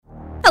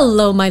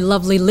Hello, my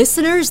lovely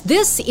listeners.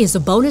 This is a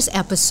bonus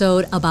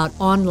episode about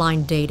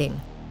online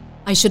dating.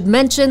 I should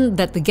mention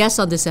that the guests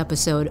on this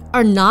episode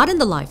are not in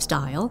the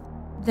lifestyle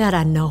that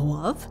I know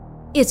of.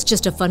 It's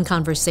just a fun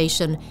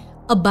conversation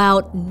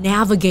about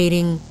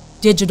navigating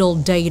digital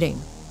dating,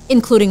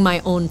 including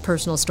my own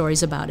personal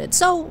stories about it.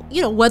 So,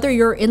 whether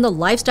you're in the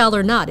lifestyle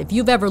or not, if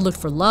you've ever looked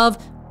for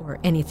love or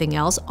anything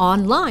else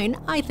online,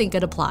 I think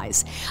it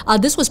applies.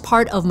 This was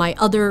part of my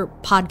other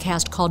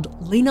podcast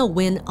called Lena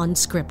Win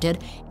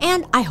Unscripted,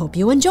 and I hope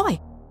you enjoy.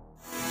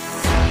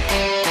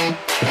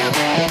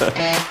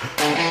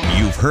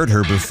 You've heard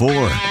her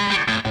before,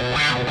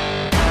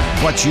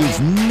 but you've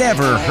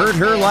never heard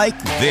her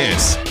like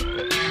this.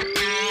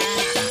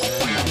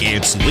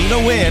 It's Lena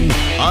Win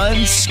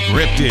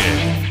Unscripted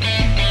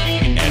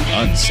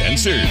and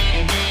Uncensored.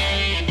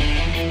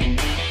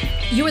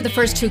 You were the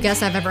first two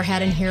guests I've ever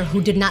had in here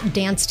who did not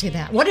dance to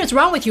that. What is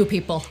wrong with you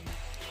people?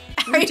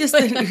 Just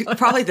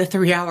probably the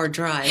 3-hour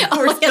drive.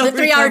 Oh, yeah, the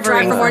 3-hour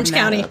drive from Orange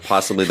County.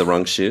 Possibly the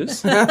wrong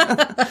shoes.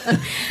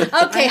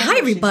 Okay, hi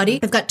everybody.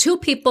 I've got two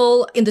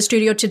people in the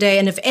studio today,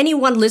 and if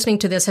anyone listening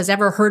to this has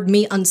ever heard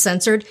me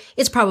uncensored,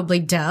 it's probably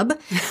Deb.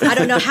 I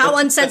don't know how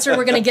uncensored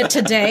we're going to get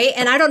today,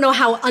 and I don't know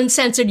how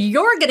uncensored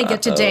you're going to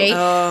get today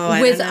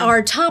with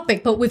our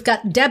topic, but we've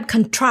got Deb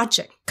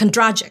Kondracik.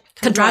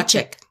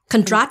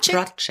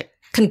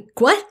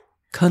 What?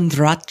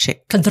 Kondracik.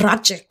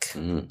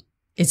 Kondracik.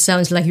 It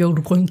sounds like you're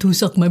going to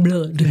suck my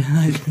blood.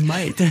 I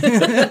might.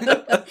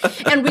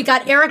 And we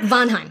got Eric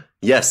Vonheim.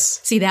 Yes.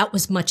 See, that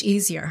was much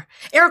easier.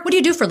 Eric, what do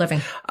you do for a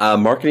living?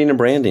 Marketing and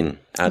branding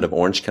out of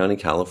Orange County,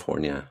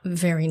 California.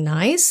 Very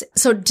nice.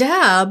 So,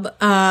 Deb,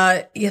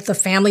 the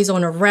family's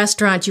own a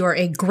restaurant. You are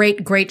a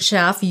great, great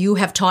chef. You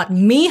have taught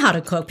me how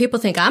to cook. People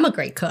think I'm a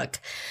great cook.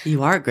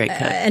 You are a great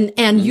cook.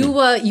 And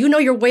you know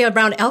your way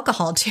around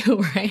alcohol,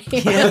 too, right?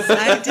 Yes,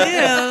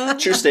 I do.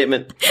 True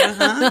statement.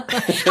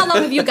 How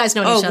long have you guys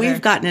known each other?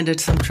 We've gotten into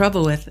some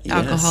trouble with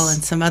alcohol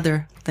and some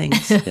other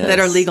things that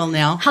are legal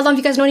now. How long have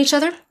you guys known each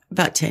other?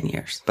 About 10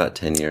 years. About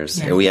 10 years.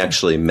 Yeah. And we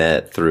actually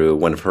met through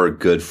one of her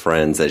good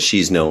friends that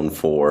she's known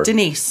for.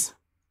 Denise.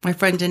 My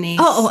friend Denise.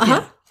 Oh,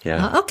 uh-huh.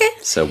 Yeah. Okay.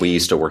 So we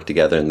used to work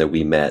together, and then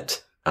we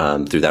met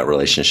through that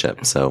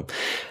relationship. So,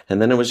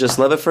 and then it was just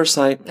love at first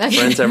sight.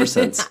 Friends ever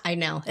since. I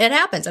know. It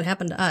happens. It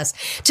happened to us.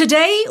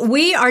 Today,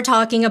 we are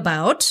talking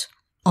about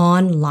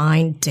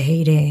online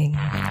dating.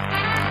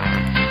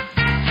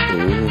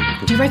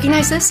 Ooh. Do you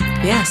recognize this?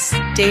 Yes.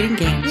 Dating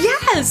games.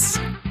 Yes.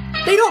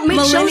 They don't make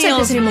shows like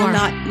this anymore. Will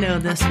not know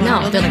this one.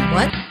 No, they're like,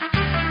 what?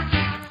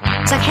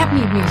 It's like happy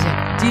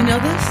music. Do you know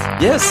this?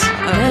 Yes.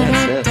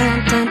 Dun,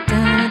 dun, dun,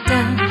 dun,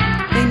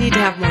 dun. They need to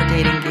have more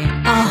dating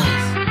games.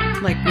 Oh.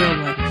 Like real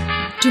ones.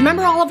 Do you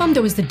remember all of them?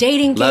 There was the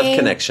dating Love game.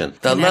 Connection.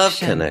 The Love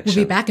Connection.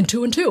 We'll be back in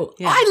 2 and 2.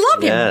 Yeah. Oh, I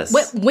love him.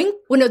 Yes. Wink?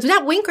 Was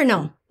that Wink or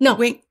no? No.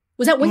 Wink.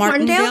 Was that Wink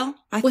Martindale?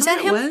 Was that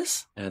him? It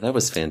was. Yeah, that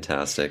was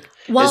fantastic.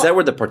 Well- Is that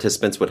where the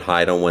participants would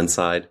hide on one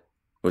side?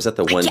 Or was that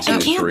the 1, 2, 3? I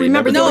can't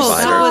remember. the No,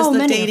 divider? that was So the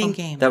many of dating them.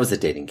 game. That was the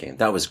dating game.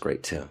 That was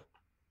great too.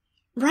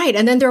 Right.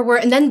 And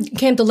then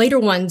came the later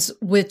ones,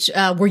 which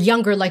were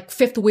younger, like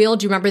Fifth Wheel.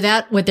 Do you remember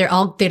that? Where they'd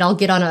all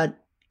get on a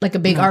big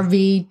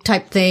RV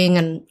type thing.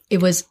 And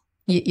it was,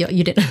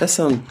 you didn't. That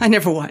sounds. I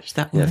never watched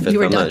that one. Yeah, Fifth, You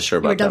were I'm done. not sure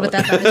You were about done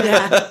that with one.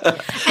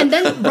 that. And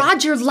then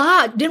Roger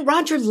Lodge. Didn't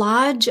Roger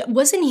Lodge,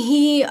 wasn't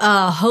he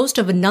a host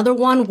of another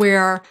one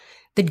where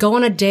they'd go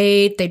on a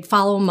date, they'd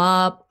follow him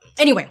up?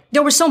 Anyway,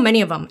 there were so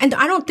many of them, and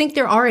I don't think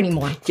there are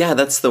anymore. Yeah,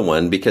 that's the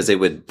one, because they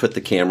would put the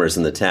cameras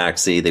in the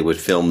taxi, they would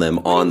film them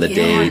on the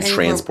day, and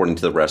transporting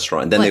to the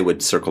restaurant, and then they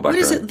would circle back What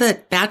is around. it? The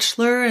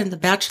Bachelor and the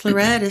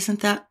Bachelorette? Isn't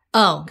that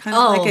Oh, kind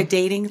of like a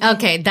dating thing?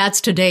 Okay, that's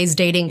today's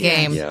dating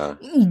game. Yeah.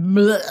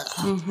 Blech.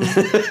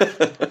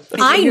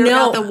 I Did you hear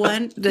know. about the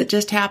one that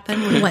just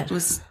happened. When What? It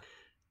was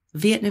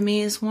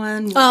Vietnamese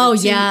one. where Oh,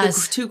 the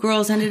yes. The two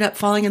girls ended up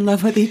falling in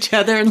love with each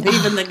other and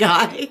leaving the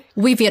guy.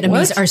 We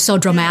Vietnamese are so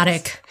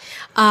dramatic.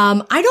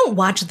 I don't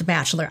watch The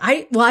Bachelor.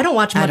 I don't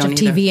watch much of don't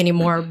TV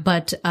anymore,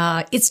 but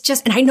it's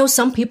just, and I know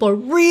some people are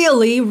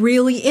really,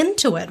 really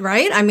into it,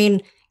 right? I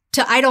mean,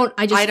 I don't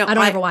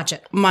ever watch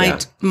it.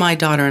 My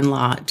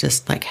daughter-in-law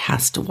just like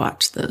has to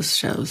watch those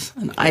shows,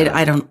 and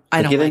I don't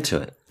Get like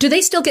into it. Do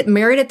they still get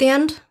married at the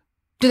end?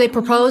 Do they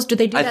propose? Do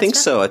they do that I think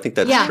stuff? so. I think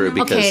that's Yeah. true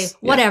because Okay.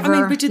 Whatever. I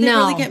mean, but do they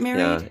No. really get married?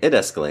 Yeah, it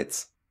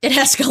escalates. It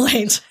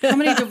escalates. How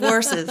many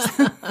divorces?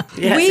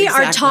 Yes, We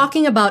are exactly.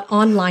 talking about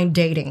online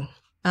dating.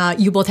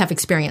 You both have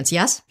experience,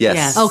 yes? Yes.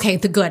 Yes. Okay,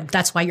 good.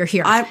 That's why you're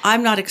here.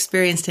 I'm not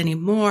experienced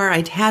anymore.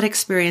 I'd had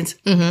experience.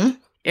 Mm-hmm.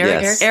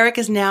 Yes. Eric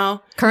is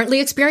now Currently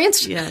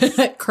experienced? Yes.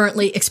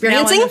 Currently now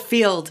experiencing? in the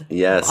field.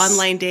 Yes.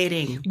 Online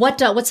dating. What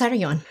side are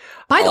you on?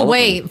 By the All of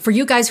way, for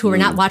you guys who are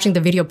not watching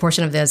the video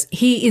portion of this,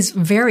 he is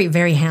very,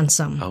 very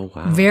handsome. Oh,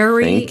 wow.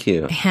 Very Thank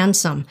you.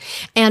 handsome.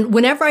 And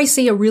whenever I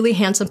see a really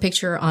handsome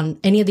picture on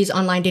any of these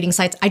online dating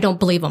sites, I don't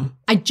believe him.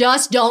 I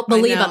just don't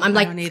believe know. him. I'm I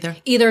like, don't either.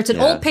 either it's an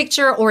Yeah. old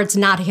picture or it's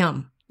not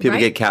him. People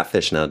right? get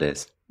catfish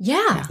nowadays.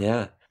 Yeah.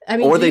 Yeah. I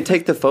mean, Or do they you-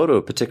 take the photo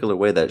a particular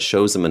way that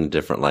shows them in a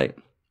different light.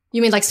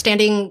 You mean like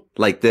standing?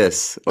 Like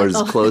this, or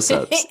just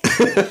close-ups.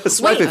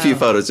 Swipe Wait. a few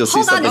photos, you'll see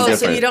Hold on something a different.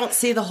 second. So you don't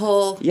see the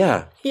whole.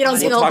 Yeah. You don't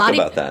see the we'll whole talk body?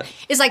 about that.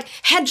 It's like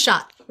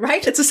headshot,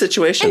 right? It's a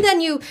situation. And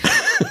then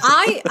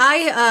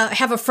I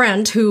have a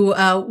friend who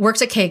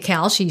works at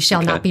KCAL. She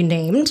shall not be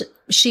named.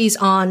 She's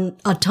on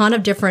a ton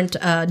of different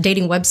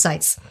dating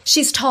websites.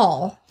 She's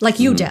tall, like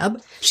you,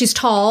 Deb. She's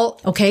tall.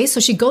 Okay, so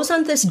she goes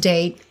on this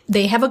date.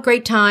 They have a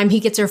great time. He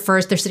gets her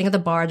first. They're sitting at the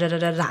bar. Da da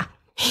da da.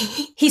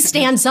 He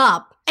stands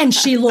up, and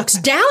she looks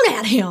down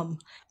at him.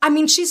 I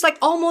mean, she's like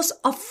almost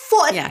a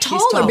foot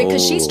taller tall.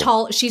 because she's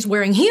tall. She's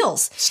wearing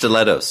heels.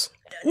 Stilettos.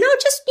 No,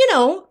 just,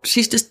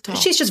 She's just tall.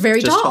 she's just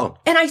very tall.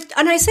 And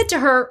I said to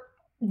her,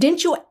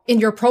 didn't you in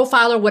your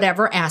profile or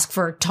whatever ask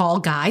for tall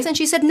guys? And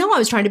she said, no, I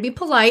was trying to be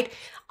polite.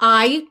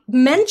 I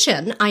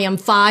mention I am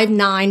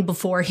 5'9"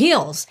 before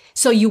heels.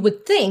 So you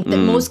would think that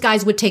most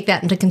guys would take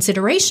that into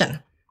consideration.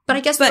 But I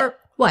guess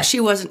what? She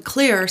wasn't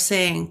clear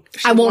saying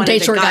she I won't wanted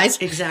date a short guy- guys.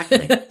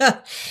 Exactly.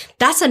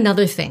 That's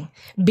another thing.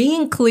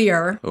 Being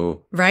clear,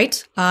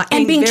 right?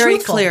 And being very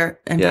truthful. clear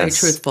and very Yes.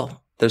 truthful.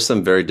 There's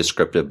some very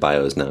descriptive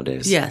bios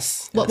nowadays.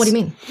 Yes. What do you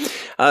mean?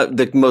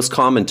 The most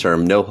common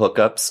term, no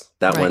hookups.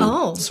 That Right.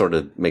 one sort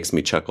of makes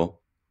me chuckle.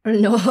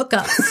 No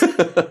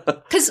hookups.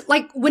 Because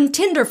like when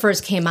Tinder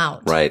first came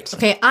out. Right.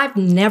 Okay, I've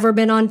never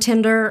been on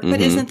Tinder.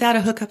 But isn't that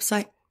a hookup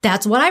site?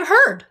 That's what I've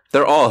heard.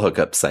 They're all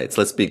hookup sites.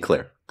 Let's be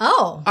clear.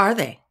 Oh. Are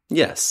they?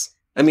 Yes.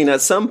 I mean,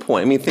 at some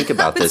point, think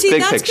about But this see,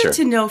 big that's picture. good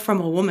to know from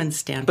a woman's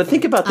standpoint. But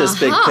think about this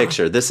big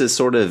picture. This is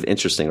sort of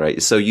interesting,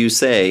 right? So you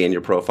say in your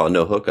profile,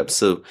 no hookups.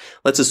 So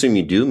let's assume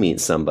you do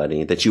meet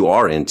somebody that you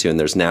are into and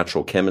there's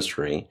natural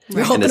chemistry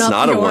and it's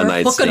not a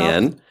one-night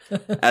stand.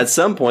 At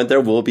some point,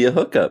 there will be a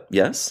hookup.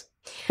 Yes?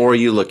 Or are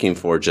you looking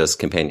for just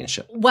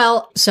companionship?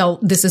 Well, so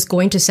this is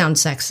going to sound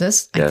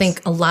sexist. I Yes.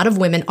 think a lot of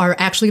women are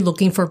actually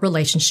looking for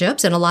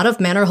relationships and a lot of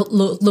men are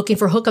looking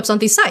for hookups on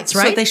these sites,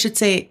 right? So they should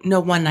say no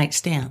one night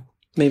stand.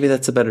 Maybe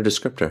that's a better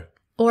descriptor.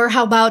 Or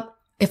how about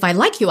if I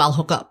like you, I'll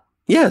hook up.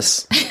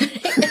 Yes.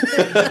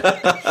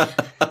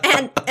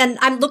 And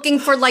I'm looking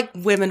for like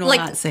Women will like,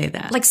 not say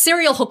that. like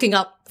serial hooking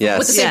up Yes.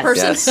 with the same Yes.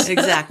 person. Yes.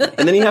 Exactly.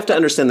 And then you have to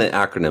understand the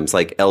acronyms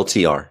like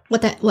LTR,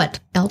 What?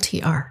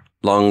 LTR.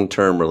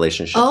 long-term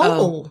relationship.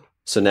 Oh.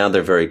 So now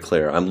they're very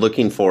clear. I'm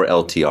looking for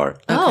LTR.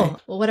 Oh.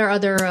 Well, what are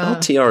other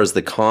LTR is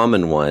the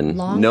common one.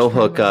 Long-term No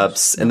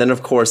hookups. And then,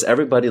 of course,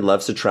 everybody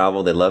loves to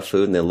travel. They love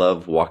food and they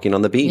love walking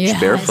on the beach Yes.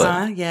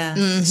 barefoot. Yeah.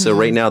 So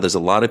right now, there's a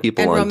lot of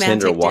people And on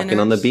Tinder romantic walking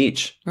on the dinners.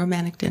 beach.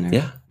 Romantic dinner.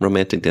 Yeah,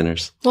 romantic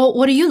dinners. Well,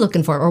 what are you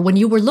looking for? Or when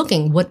you were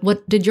looking, what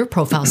did your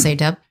profile say,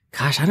 Deb?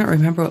 Gosh, I don't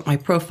remember what my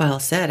profile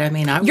said. I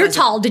mean, You're wasn't-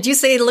 tall. Did you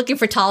say looking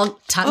for tall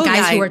Oh, guys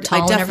yeah, who are tall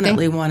I and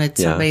definitely everything? wanted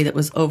Yeah. somebody that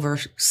was over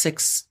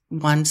 6'1",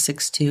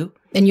 6'2".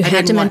 And you I had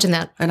didn't to want- mention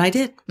that. And I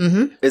did.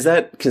 Is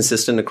that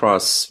consistent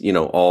across,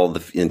 all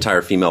the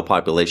entire female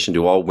population?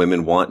 Do all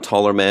women want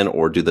taller men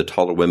or do the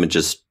taller women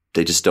just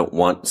don't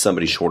want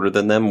somebody shorter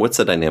than them? What's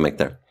the dynamic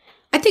there?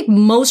 I think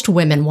most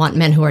women want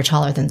men who are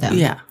taller than them.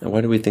 Yeah. And why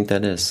do we think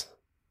that is?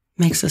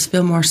 Makes us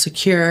feel more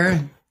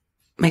secure.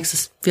 Makes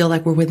us feel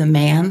like we're with a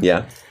man.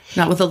 Yeah.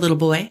 Not with a little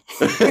boy.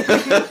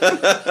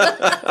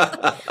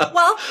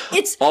 Well,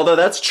 it's Although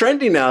that's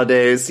trendy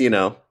nowadays,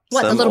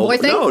 What, the some little boy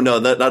thing? No,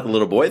 not the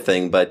little boy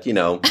thing, but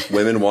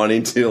women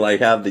wanting to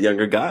have the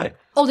younger guy,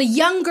 the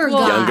younger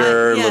guy.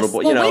 younger yes. little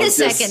boy. Well, wait a just-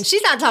 second.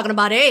 She's not talking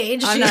about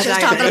age. I'm She's not just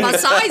talking talking about about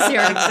size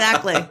here.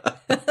 Exactly.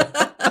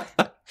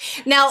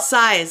 Now,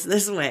 Size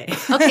this way.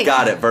 okay.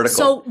 Got it, vertical.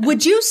 So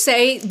would you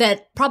say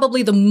that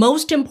probably the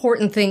most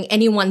important thing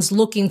anyone's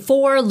looking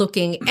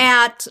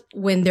at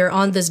when they're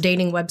on this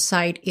dating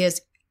website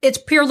is it's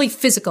purely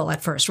physical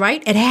at first,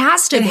 right? It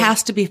has to It be.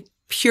 has to be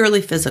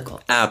purely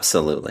physical.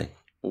 Absolutely,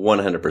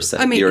 100%.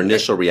 I mean, your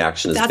initial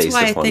reaction is That's based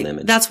why I upon think the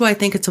image. that's why I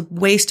think it's a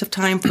waste of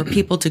time for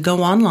people to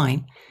go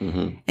online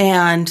Mm-hmm.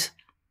 and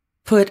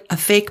put a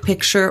fake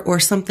picture or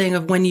something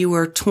of when you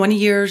were 20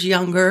 years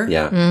younger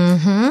Yeah,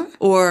 Mm-hmm.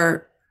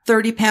 or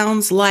 30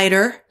 pounds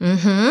lighter.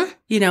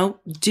 Mm-hmm.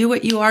 Do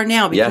what you are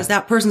now because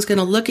that person's going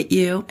to look at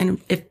you. And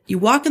if you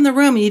walk in the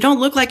room and you don't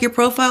look like your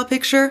profile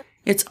picture,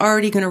 it's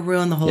already going to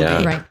ruin the whole Yeah.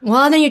 day. Right.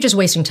 Well, then you're just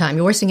wasting time.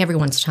 You're wasting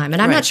everyone's time.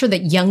 And I'm Right. not sure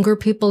that younger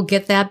people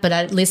get that, but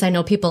at least I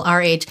know people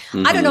our age. I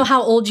Mm-hmm. don't know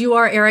how old you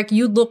are, Eric.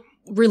 You look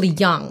really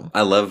young.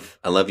 I love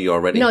you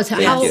already. No, it's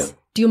Thank how, you.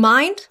 do you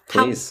mind?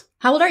 Please.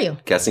 How old are you?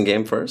 Guessing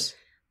game first.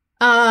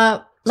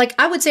 Like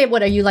I would say,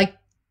 what are you like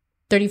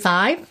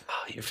 35? Oh,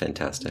 you're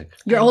fantastic.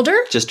 You're older?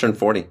 Just turned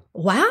 40.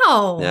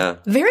 Wow. Yeah.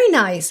 Very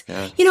nice.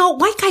 Yeah.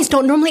 White guys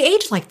don't normally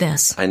age like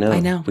this. I know. I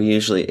know. We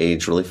usually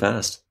age really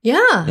fast.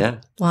 Yeah. Yeah.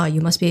 Wow, you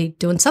must be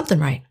doing something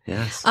right.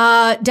 Yes.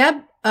 Deb,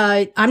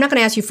 I'm not going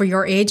to ask you for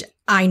your age.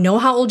 I know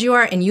how old you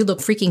are, and you look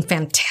freaking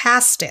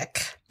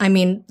fantastic. I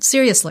mean,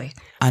 seriously.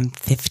 I'm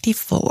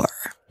 54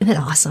 Isn't it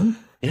awesome?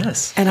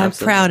 Yes. and I'm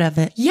absolutely. proud of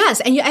it. Yes,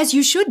 and as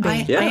you should be.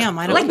 I Yeah. am.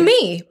 I don't Like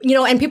me,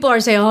 and people are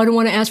saying, oh, I don't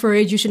want to ask for her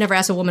age. You should never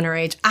ask a woman her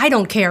age. I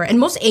don't care. And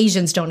most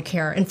Asians don't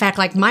care. In fact,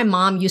 like my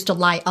mom used to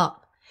lie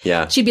up.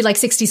 Yeah. She'd be like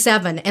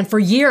 67. And for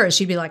years,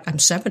 she'd be like, I'm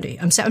 70.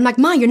 I'm like,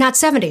 Ma, you're not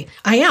 70.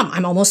 I am.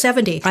 I'm almost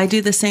 70. I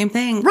do the same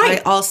thing.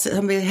 Right.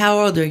 Somebody, how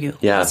old are you?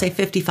 Yeah. I'll say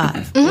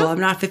 55. Well, I'm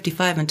not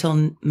 55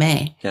 until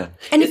May. Yeah.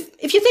 And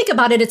if you think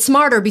about it, it's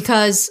smarter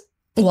because,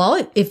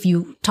 well, if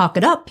you talk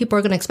it up, people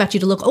are going to expect you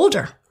to look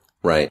older.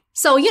 Right.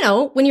 So,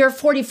 when you're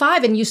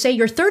 45 and you say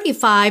you're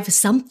 35,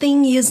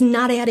 something is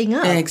not adding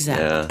up.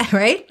 Exactly. Yeah.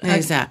 Right?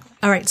 Exactly.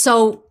 All right.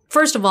 So,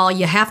 first of all,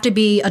 you have to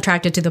be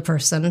attracted to the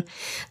person.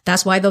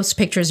 That's why those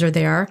pictures are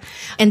there.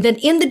 And then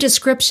in the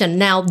description,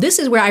 now this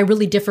is where I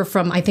really differ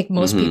from, I think,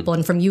 most people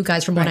and from you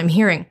guys, from what I'm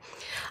hearing.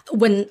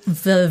 When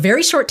the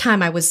very short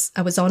time I was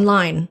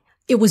online,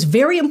 it was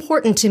very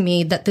important to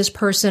me that this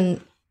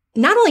person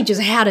not only just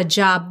had a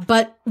job,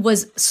 but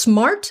was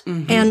smart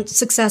and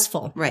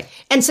successful. Right.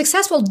 And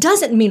successful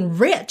doesn't mean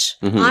rich.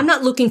 I'm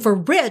not looking for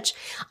rich.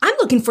 I'm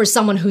looking for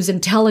someone who's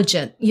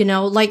intelligent.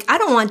 Like I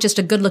don't want just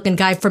a good looking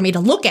guy for me to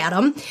look at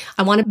him.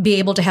 I want to be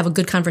able to have a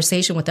good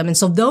conversation with them. And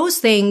so those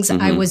things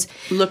I was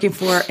looking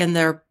for in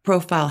their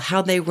profile,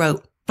 how they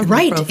wrote.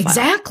 Right.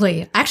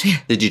 Exactly. Actually.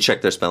 Did you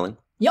check their spelling?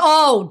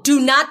 Oh, do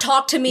not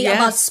talk to me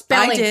about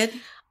spelling. I did.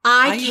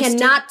 I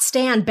cannot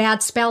stand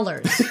bad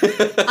spellers.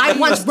 I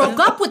once broke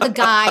up with a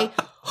guy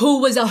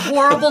who was a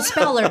horrible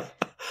speller.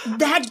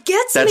 That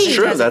gets me. That's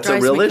true. That's a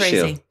drives real me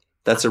issue. crazy.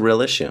 That's a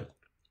real issue.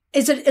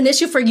 Is it an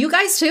issue for you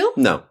guys too?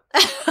 No.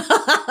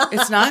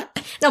 It's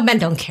not? No, men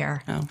don't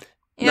care. No.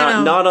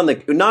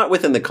 Not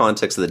within the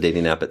context of the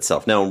dating app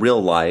itself. Now, in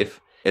real life,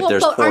 if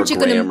there's poor aren't you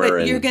gonna- grammar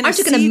but You're and going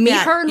to meet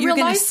her in real You're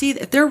going life? to see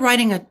if they're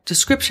writing a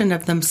description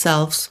of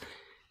themselves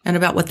and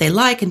about what they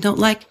like and don't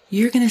like,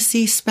 you're going to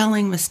see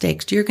spelling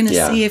mistakes. You're going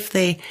to see if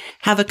they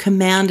have a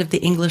command of the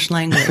English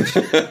language.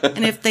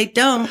 And if they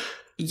don't,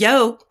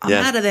 I'm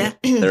out of there.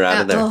 they're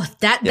out of there. Oh,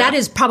 that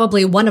is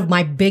probably one of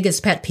my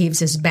biggest pet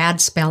peeves is bad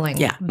spelling.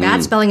 Yeah.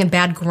 Bad spelling and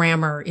bad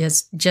grammar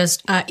is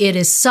just, it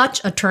is such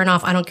a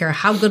turnoff. I don't care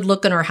how good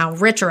looking or how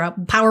rich or how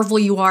powerful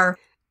you are.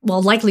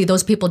 Well, likely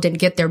those people didn't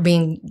get there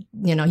being,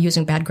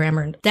 using bad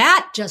grammar. And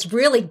that just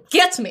really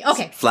gets me.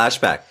 Okay.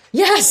 Flashback.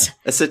 Yes.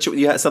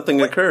 Something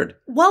occurred.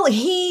 Well,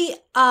 he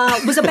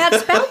was a bad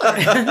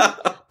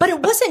speller, but it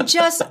wasn't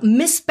just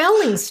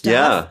misspelling stuff.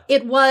 Yeah.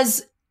 It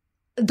was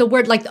the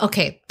word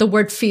the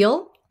word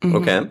feel.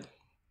 Okay.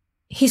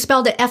 He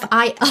spelled it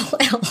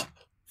F-I-L-L.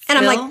 And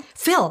I'm like,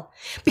 Phil,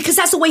 because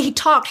that's the way he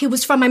talked. He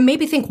was from, I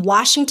maybe think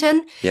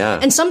Washington. Yeah.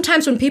 And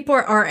sometimes when people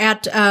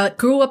are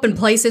grew up in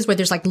places where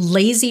there's like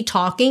lazy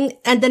talking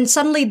and then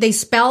suddenly they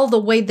spell the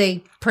way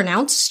they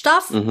pronounce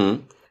stuff.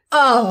 Mm-hmm.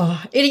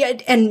 Oh,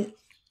 idiot. And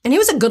he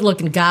was a good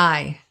looking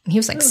guy. He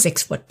was like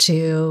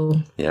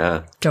 6'2".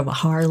 Yeah. Drove a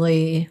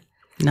Harley.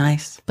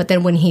 Nice. But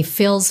then when he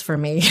fills for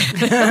me,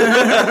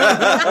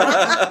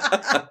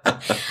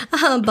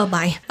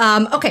 bye-bye.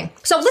 Okay.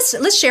 So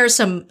let's share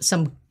some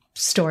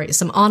stories,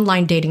 some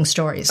online dating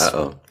stories.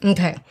 Uh-oh.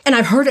 Okay. And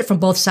I've heard it from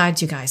both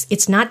sides, you guys.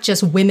 It's not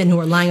just women who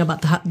are lying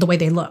about the way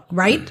they look,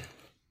 right?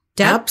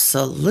 Deb?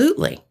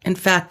 Absolutely. In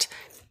fact,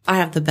 I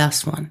have the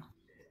best one.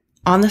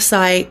 On the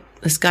site,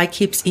 this guy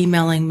keeps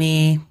emailing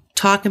me,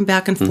 talking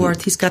back and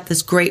forth. He's got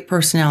this great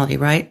personality,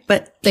 right?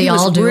 But they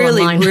all do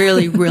really, online.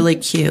 really, really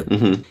cute.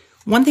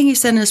 One thing he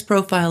said in his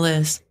profile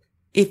is,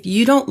 if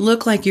you don't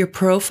look like your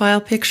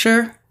profile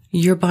picture,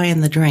 you're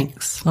buying the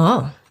drinks.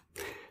 Oh.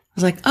 I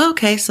was like, oh,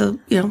 okay, so,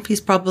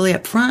 he's probably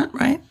up front,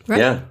 right?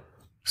 Yeah.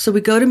 So we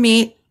go to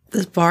meet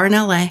this bar in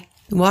LA.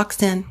 He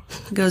walks in.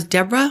 He goes,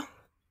 Deborah,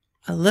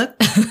 I look,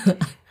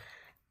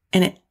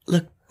 and it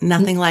looked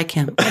nothing like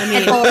him. I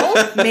mean, At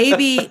all?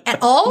 maybe At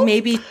all?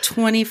 Maybe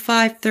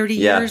 25, 30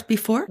 years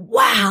before.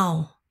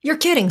 Wow. You're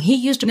kidding. He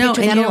used a No,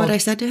 picture and that you know old. what I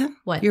said to him?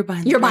 What? You're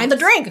buying the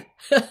drink.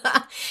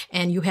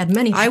 And you had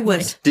many. I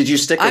was. Did you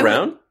stick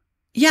around?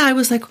 Yeah, I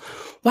was like,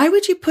 why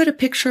would you put a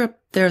picture up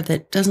there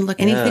that doesn't look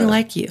anything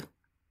like you?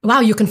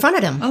 Wow, you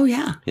confronted him. Oh,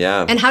 yeah.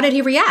 Yeah. And how did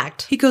he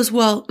react? He goes,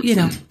 well,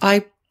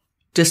 I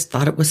just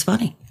thought it was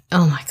funny.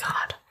 Oh, my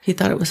God. He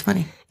thought it was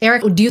funny.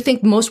 Eric, do you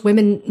think most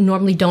women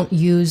normally don't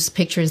use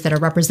pictures that are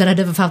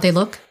representative of how they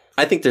look?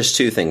 I think there's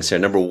two things here.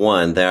 Number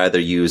one, they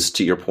either use,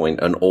 to your point,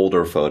 an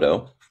older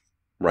photo,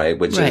 right?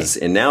 Which is,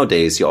 and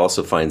nowadays you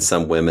also find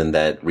some women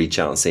that reach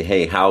out and say,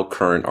 hey, how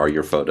current are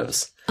your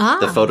photos?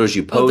 The photos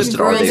you posted,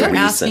 are they recent?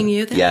 Asking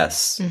you that?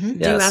 Yes. Mm-hmm. Yes.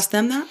 Do you ask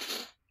them that?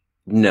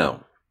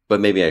 No,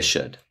 but maybe I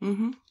should.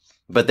 Mm-hmm.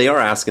 But they are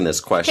asking this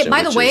question. Hey,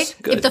 by the way,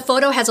 if the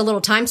photo has a little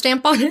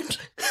timestamp on it,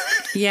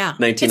 yeah,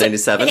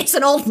 1997. It's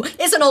an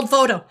old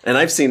photo, and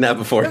I've seen that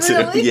before too.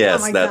 Really?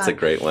 Yes, oh that's God. a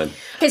great one.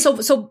 Okay,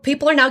 so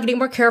people are now getting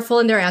more careful,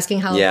 and they're asking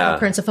how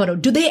current's a photo.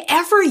 Do they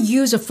ever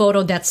use a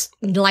photo that's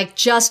like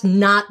just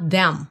not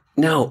them?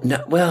 No.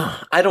 Well,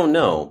 I don't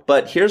know,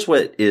 but here's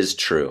what is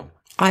true.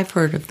 I've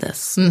heard of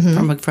this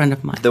from a friend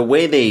of mine. The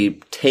way they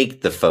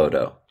take the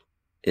photo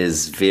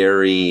is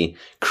very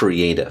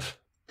creative.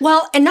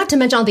 Well, and not to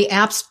mention all the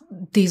apps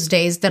these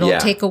days that'll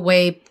take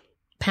away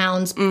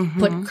pounds,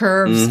 put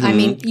curves. I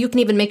mean, you can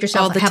even make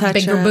yourself have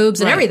bigger boobs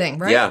and everything,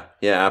 right?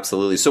 Yeah,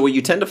 absolutely. So what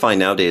you tend to find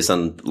nowadays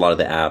on a lot of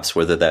the apps,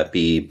 whether that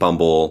be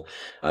Bumble,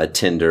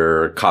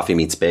 Tinder, Coffee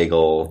Meets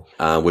Bagel,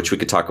 which we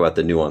could talk about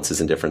the nuances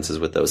and differences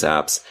with those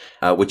apps.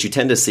 What you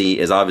tend to see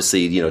is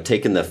obviously,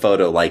 taking the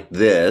photo like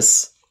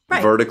this,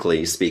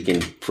 vertically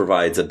speaking,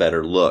 provides a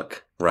better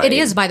look. Right. It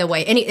is, by the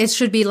way. And it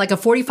should be like a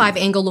 45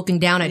 angle looking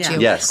down at you.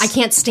 Yes. I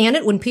can't stand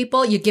it when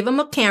you give them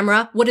a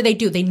camera. What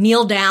do? They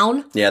kneel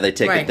down. Yeah, they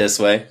take it this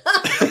way.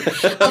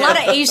 A lot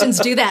of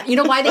Asians do that. You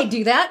know why they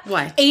do that?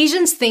 Why?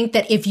 Asians think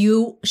that if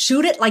you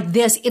shoot it like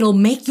this, it'll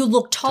make you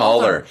look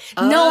taller.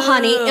 No,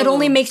 honey. It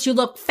only makes you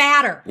look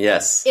fatter.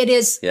 Yes. It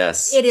is.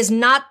 Yes. It is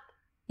not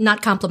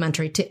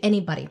complimentary to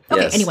anybody.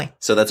 Okay, anyway.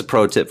 So that's a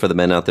pro tip for the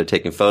men out there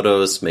taking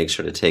photos. Make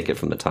sure to take it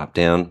from the top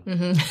down.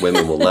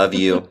 Women will love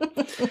you.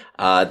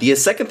 The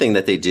second thing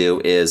that they do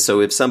is, so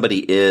if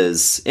somebody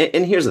is,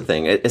 and here's the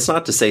thing, it's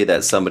not to say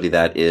that somebody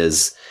that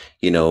is,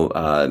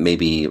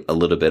 maybe a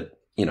little bit,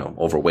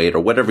 overweight or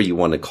whatever you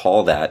want to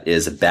call that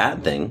is a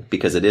bad thing,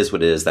 because it is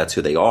what it is. That's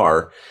who they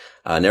are.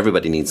 And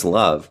everybody needs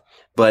love.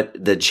 But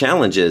the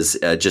challenge is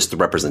just the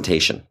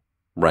representation.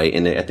 Right.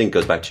 And I think it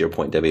goes back to your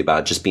point, Debbie,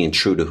 about just being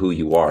true to who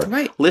you are.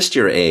 Right. List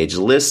your age,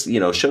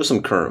 show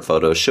some current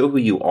photos, show who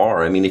you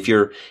are. I mean, if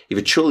you're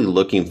truly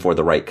looking for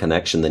the right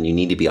connection, then you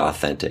need to be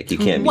authentic. You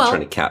can't be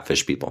trying to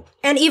catfish people.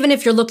 And even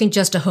if you're looking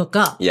just to hook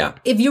up. Yeah.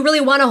 If you really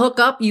want to hook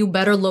up, you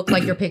better look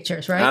like your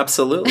pictures, right?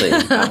 Absolutely.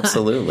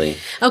 Absolutely.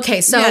 Okay.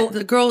 So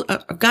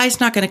a guy's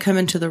not going to come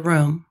into the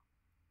room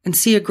and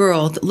see a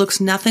girl that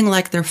looks nothing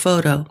like their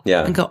photo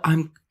and go,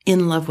 I'm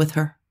in love with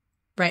her.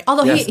 Right.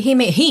 Although he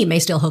may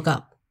still hook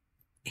up.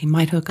 He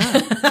might hook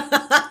up.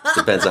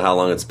 Depends on how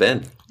long it's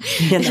been.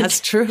 Yeah, that's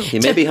true. He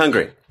may be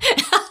hungry.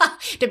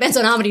 Depends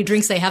on how many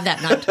drinks they have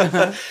that night.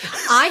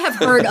 I have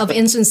heard of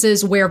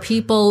instances where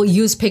people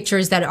use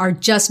pictures that are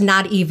just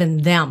not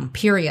even them,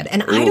 period.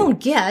 And I don't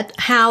get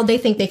how they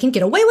think they can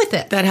get away with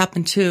it. That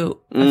happened to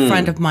a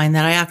friend of mine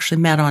that I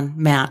actually met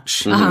on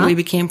Match. We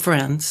became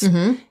friends.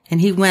 And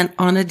he went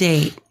on a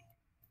date,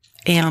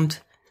 and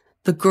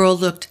the girl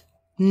looked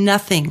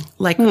nothing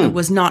like it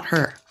was not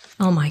her.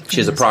 Oh, my goodness.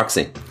 She's a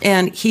proxy.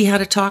 And he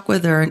had a talk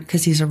with her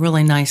because he's a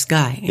really nice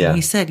guy. And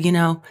he said,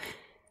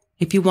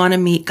 if you want to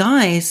meet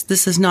guys,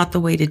 this is not the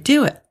way to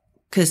do it.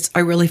 Because I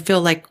really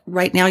feel like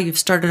right now you've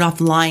started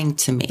off lying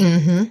to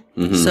me.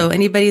 So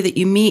anybody that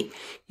you meet,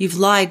 you've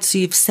lied. So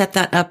you've set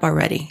that up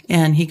already.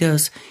 And he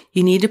goes,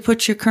 you need to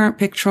put your current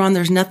picture on.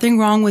 There's nothing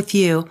wrong with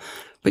you.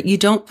 But you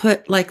don't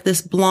put like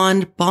this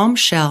blonde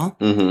bombshell.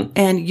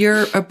 And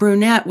you're a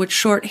brunette with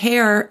short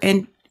hair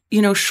and,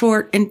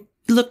 short and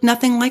look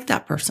nothing like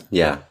that person.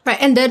 Yeah. Right.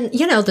 And then,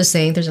 the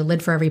saying, there's a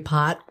lid for every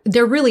pot.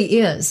 There really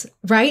is,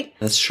 right?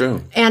 That's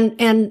true.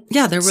 And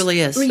yeah, there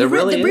really is. There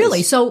really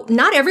is. So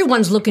not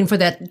everyone's looking for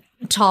that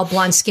tall,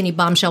 blonde, skinny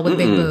bombshell with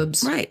big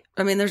boobs. Right.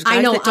 I mean, there's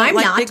guys that don't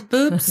like big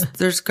boobs.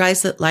 There's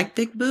guys that like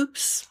big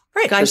boobs.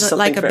 Right. Guys there's that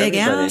like a big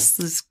everybody.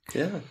 ass.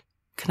 Yeah.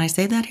 Can I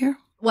say that here?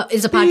 Well,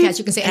 it's a podcast.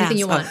 You can say anything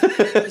you want.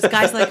 There's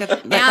guys like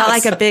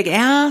a big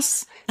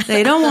ass.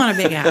 They don't want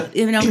a big ass.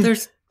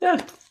 There's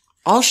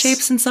all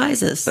shapes and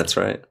sizes. That's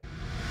right.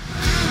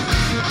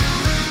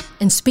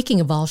 And speaking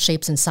of all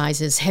shapes and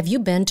sizes, have you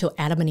been to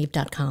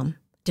adamandeve.com?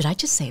 Did I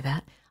just say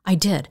that? I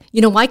did.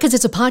 You know why? Because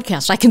it's a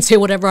podcast. I can say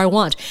whatever I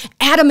want.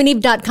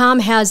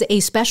 AdamandEve.com has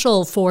a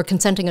special for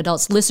consenting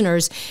adults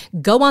listeners.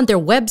 Go on their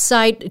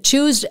website,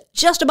 choose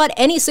just about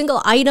any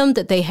single item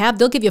that they have.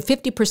 They'll give you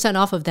 50%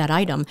 off of that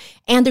item,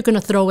 and they're going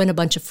to throw in a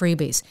bunch of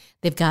freebies.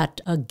 They've got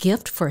a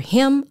gift for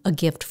him, a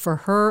gift for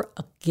her,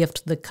 a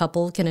gift the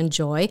couple can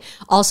enjoy.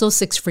 Also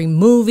 6 free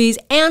movies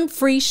and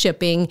free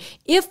shipping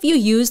if you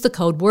use the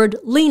code word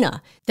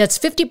Lena. That's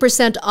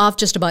 50% off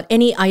just about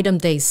any item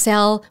they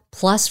sell,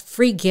 plus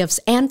free gifts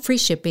and free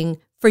shipping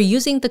for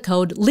using the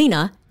code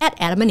Lena at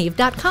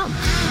adamandeve.com.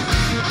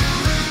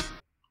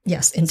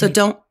 Yes, indeed. So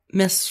don't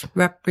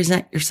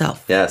misrepresent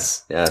yourself.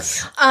 Yes,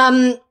 yes.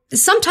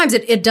 Sometimes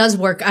it does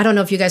work. I don't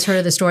know if you guys heard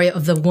of the story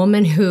of the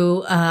woman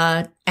who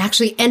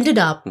actually ended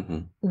up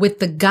with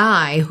the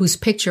guy whose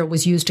picture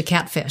was used to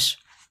catfish.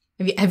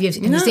 Have you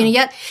seen it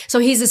yet? So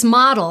he's this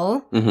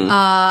model.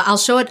 I'll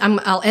show it.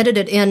 I'll edit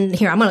it in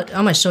here. I'm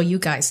gonna show you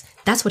guys.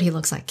 That's what he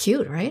looks like.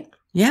 Cute, right?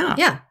 Yeah.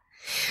 Yeah.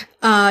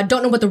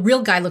 Don't know what the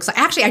real guy looks like.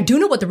 Actually, I do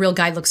know what the real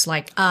guy looks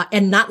like,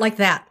 and not like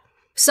that.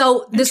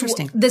 So this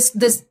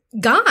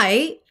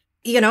guy,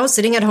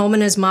 sitting at home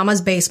in his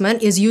mama's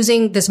basement, is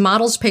using this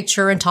model's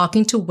picture and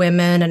talking to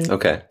women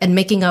and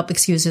making up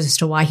excuses as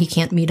to why he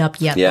can't meet up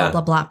yet, blah,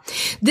 blah, blah.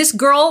 This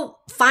girl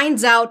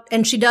finds out,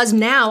 and she does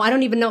now, I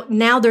don't even know,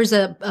 now there's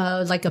a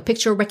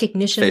picture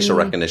recognition. Facial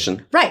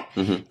recognition. Right.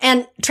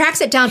 And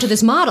tracks it down to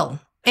this model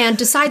and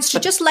decides to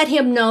just let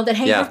him know that,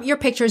 hey, your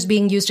picture is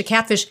being used to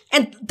catfish.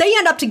 And they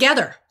end up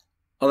together.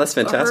 Oh, that's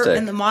fantastic. Her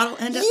and the model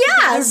end up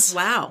Yes.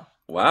 together?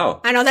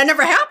 Wow. I know that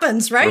never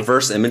happens, right?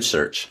 Reverse image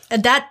search.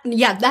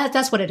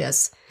 That's what it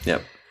is.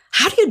 Yep.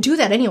 How do you do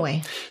that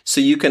anyway?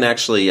 So you can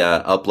actually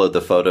upload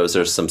the photos.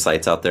 There's some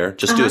sites out there.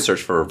 Just do a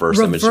search for reverse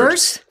image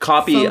search.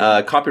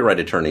 Copyright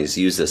attorneys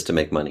use this to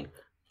make money.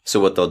 So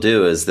what they'll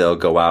do is they'll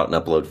go out and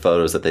upload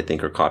photos that they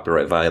think are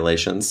copyright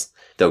violations.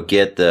 They'll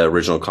get the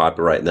original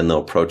copyright, and then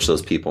they'll approach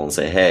those people and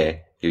say,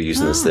 hey, you're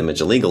using this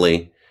image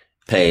illegally.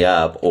 Pay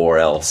up or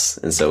else.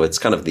 And so it's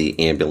kind of the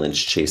ambulance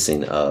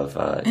chasing of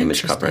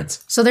image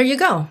copyrights. So there you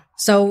go.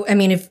 So, I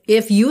mean,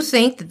 if you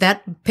think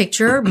that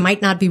picture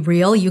might not be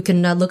real, you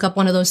can look up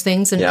one of those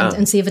things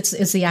and see if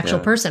it's the actual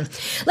person.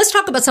 Let's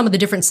talk about some of the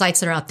different sites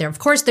that are out there. Of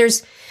course,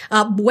 there's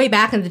way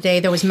back in the day,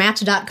 there was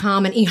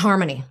Match.com and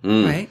eHarmony.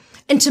 Right.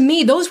 And to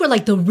me, those were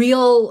like the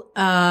real,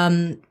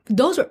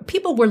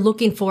 people were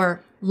looking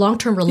for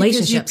long-term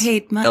relationships. Because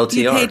you paid money. LTR.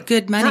 You paid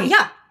good money.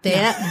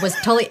 That was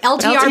totally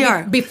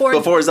LTR. Before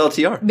it was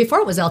LTR. Before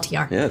it was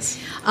LTR. Yes.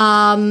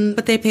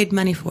 But they paid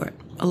money for it.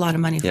 A lot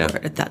of money for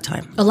it at that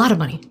time. A lot of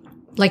money.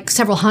 Like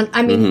several hundred.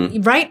 I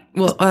mean, right?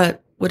 Well,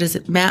 what is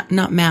it?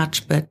 Not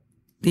Match, but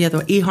the other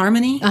one,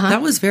 eHarmony.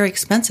 That was very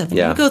expensive.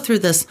 Yeah. You go through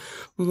this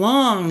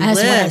long That's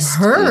list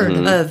what I've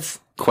heard. of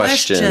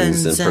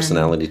Questions and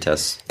personality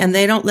tests. And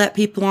they don't let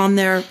people on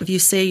there if you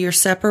say you're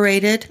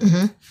separated.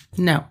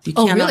 No, you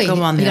cannot really?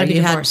 go on You there. gotta be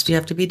divorced. You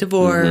have to be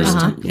divorced.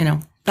 You know,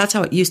 that's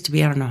how it used to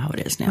be. I don't know how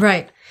it is now.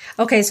 Right.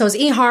 Okay, so it's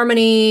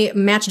eHarmony,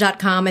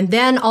 Match.com, and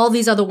then all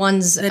these other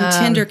ones. Then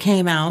Tinder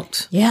came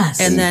out. Yes.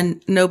 And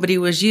then nobody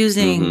was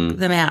using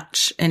the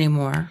Match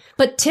anymore.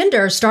 But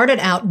Tinder started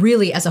out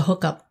really as a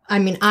hookup. I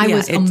mean, I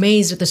was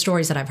amazed at the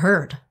stories that I've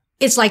heard.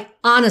 It's like,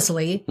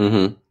 honestly,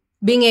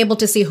 being able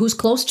to see who's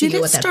close to you at that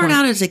point. Did it start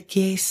out as a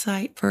gay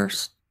site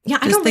first? Yeah,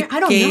 I don't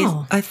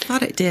know. I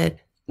thought it did.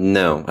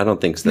 No, I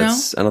don't think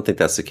that's. I don't think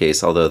that's the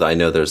case. Although I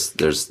know there's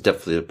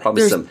definitely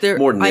probably some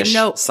more niche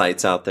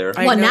sites out there.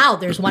 Well, now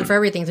there's one for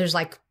everything. There's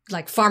like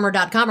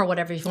farmer.com or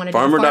whatever if you want to do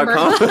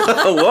Farmer.com.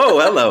 Whoa,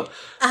 hello.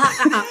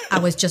 I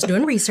was just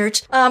doing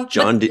research.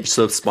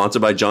 So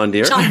sponsored by John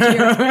Deere. John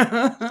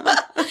Deere.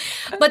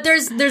 But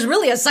there's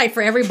really a site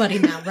for everybody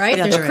now, right?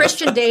 Yeah, there's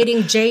Christian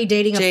dating, J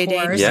dating, of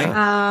course.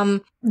 Yeah.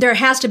 There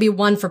has to be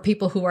one for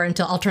people who are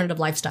into alternative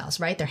lifestyles,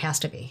 right? There has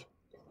to be.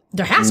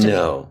 There has to be.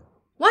 No.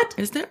 What?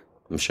 Is there?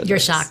 I'm sure You're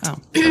shocked. Oh.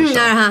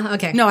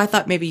 Okay. No, I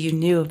thought maybe you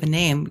knew of a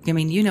name. I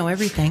mean, you know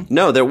everything.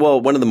 No,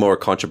 one of the more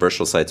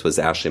controversial sites was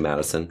Ashley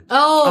Madison.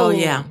 Oh,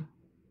 yeah.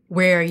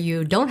 Where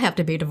you don't have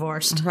to be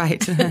divorced.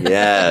 Right.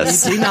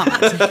 Yes. You do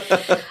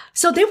not.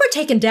 So they were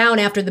taken down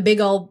after the big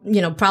old,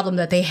 problem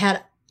that they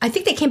had. I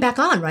think they came back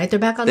on, right? They're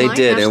back online. They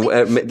did.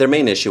 And their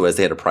main issue was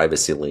they had a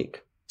privacy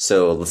leak.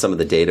 So some of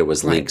the data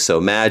was leaked. Right. So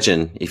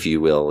imagine, if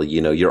you will,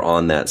 you're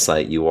on that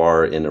site, you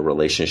are in a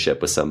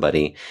relationship with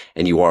somebody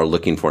and you are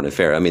looking for an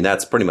affair. I mean,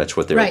 that's pretty much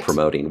what they were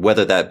promoting,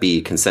 whether that be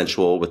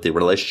consensual with the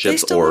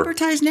relationships they still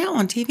advertise now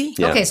on TV.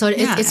 Yeah. Okay, so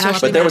it's still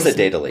But there was a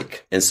data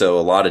leak. And so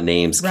a lot of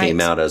names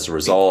came out as a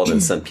result,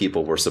 and some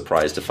people were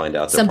surprised to find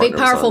out their some big,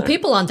 partner was powerful on there.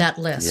 people on that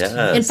list.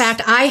 Yes. In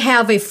fact, I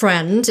have a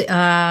friend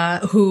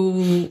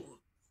who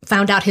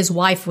found out his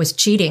wife was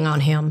cheating on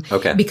him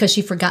because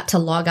she forgot to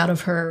log out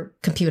of her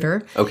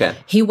computer. Okay.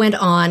 He went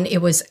on,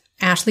 it was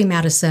Ashley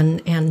Madison,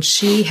 and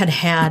she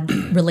had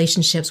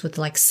relationships with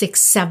like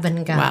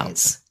 6-7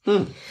 guys.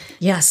 Wow.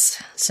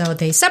 Yes. So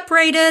they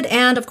separated,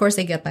 and of course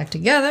they get back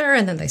together,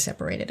 and then they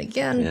separated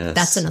again. Yes.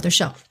 That's another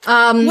show.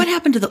 What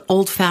happened to the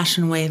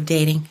old-fashioned way of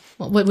dating?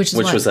 Which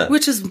was that?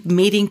 Which is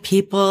meeting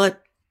people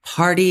at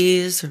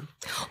parties.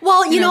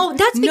 Well,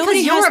 that's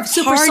because you're a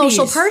super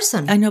social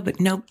person. I know,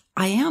 but no,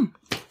 I am.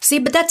 See,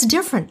 but that's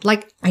different.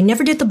 Like, I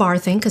never did the bar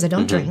thing because I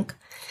don't drink.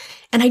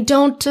 And I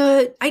don't,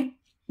 I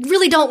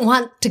really don't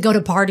want to go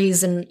to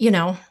parties and,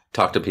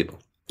 Talk to people.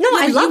 No,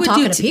 I love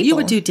talking to people. You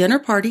would do dinner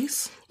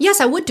parties. Yes,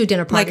 I would do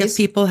dinner parties. Like if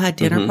people had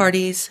dinner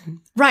parties.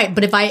 Right.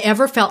 But if I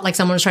ever felt like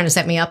someone was trying to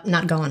set me up,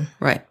 not going.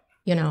 Right.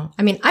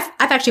 I mean,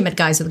 I've actually met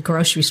guys at the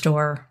grocery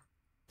store,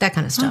 that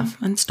kind of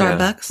stuff. And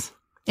Starbucks.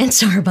 Yeah. And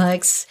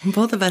Starbucks.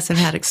 Both of us have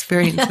had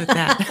experience with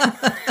that.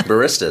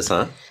 Baristas,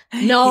 huh?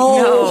 No.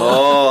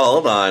 Oh,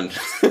 hold on.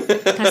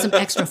 Have some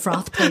extra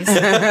froth, please.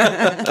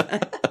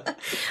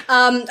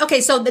 Okay,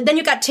 so then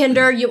you got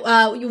Tinder.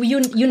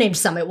 You named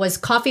some. It was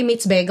Coffee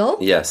Meets Bagel.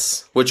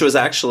 Yes, which was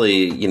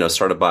actually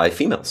started by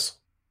females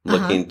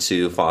looking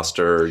to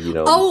foster.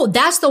 Oh,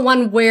 that's the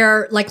one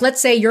where, like,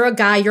 let's say you're a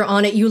guy, you're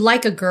on it, you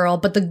like a girl,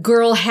 but the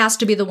girl has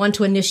to be the one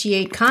to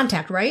initiate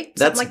contact, right?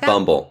 That's like that?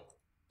 Bumble.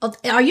 Oh,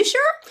 are you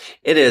sure?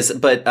 It is,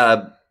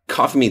 but.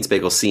 Coffee Meets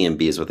Bagel,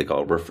 CMB is what they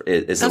call it.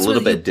 It's a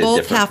little bit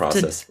different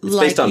process. It's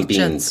based on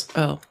beans.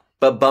 Oh.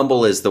 But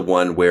Bumble is the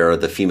one where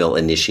the female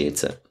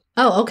initiates it.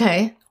 Oh,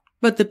 okay.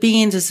 But the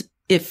beans is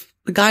if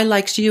the guy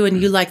likes you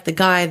and you like the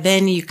guy,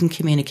 then you can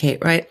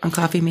communicate, right? On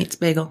Coffee Meets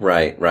Bagel.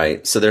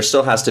 Right. So there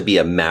still has to be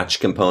a match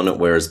component,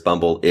 whereas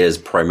Bumble is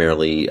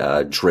primarily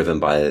driven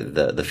by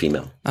the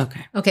female.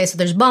 Okay, so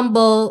there's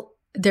Bumble.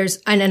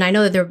 And I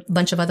know that there are a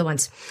bunch of other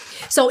ones.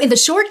 So in the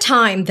short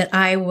time that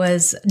I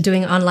was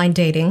doing online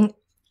dating,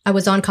 I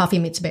was on Coffee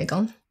Meets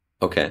Bagel.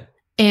 Okay.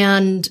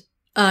 And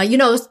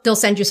they'll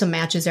send you some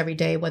matches every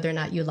day, whether or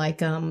not you like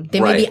them. They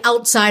may be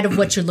outside of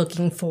what you're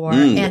looking for.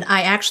 And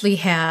I actually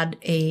had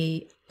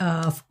a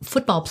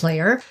football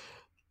player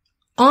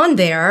on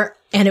there,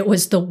 and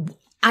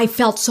I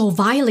felt so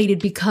violated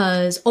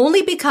because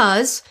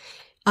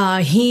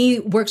he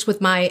works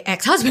with my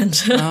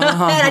ex-husband. And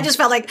I just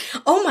felt like,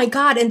 oh my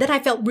God. And then I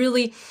felt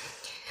really,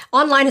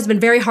 online has been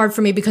very hard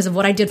for me because of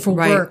what I did for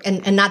work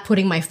and not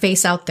putting my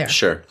face out there.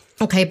 Sure.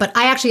 Okay, but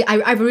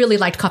I really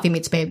liked Coffee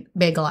Meets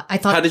Bagel. I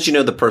thought. How did you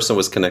know the person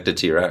was connected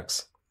to your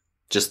ex?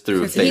 Just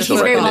through facial recognition?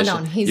 Very well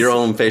known. Your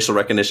own facial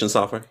recognition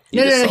software?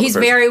 No. He's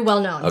very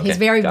well known. Okay, he's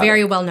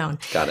very well known.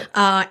 Got it.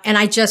 And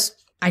I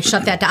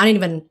shut that down. I didn't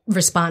even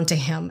respond to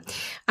him.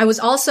 I was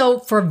also,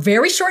 for a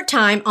very short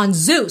time, on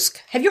Zoosk.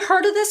 Have you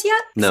heard of this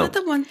yet? No. Is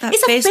that the one?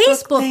 It's a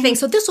Facebook thing.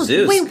 So this was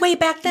way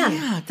back then.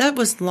 Yeah, that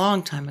was a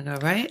long time ago,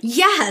 right?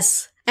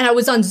 Yes. And I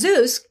was on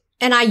Zoosk.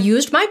 And I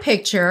used my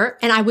picture,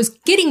 and I was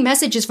getting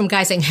messages from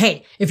guys saying,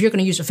 hey, if you're going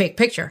to use a fake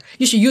picture,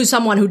 you should use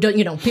someone who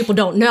people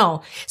don't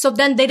know. So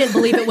then they didn't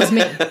believe it was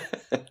me.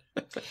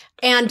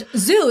 And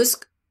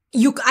Zoosk,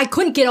 I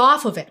couldn't get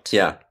off of it.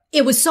 Yeah.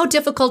 It was so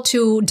difficult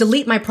to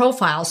delete my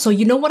profile. So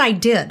you know what I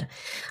did?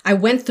 I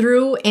went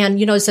through and,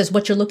 it says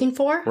what you're looking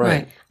for.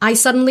 Right. I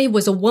suddenly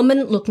was a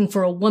woman looking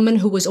for a woman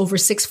who was over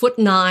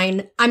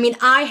 6'9". I mean,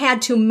 I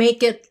had to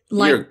make it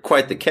like. You're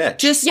quite the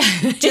catch. Just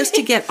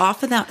to get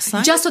off of that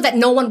site? Just so that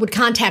no one would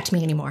contact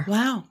me anymore.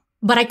 Wow.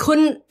 But I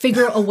couldn't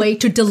figure a way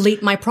to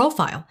delete my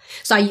profile.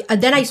 So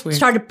I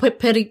started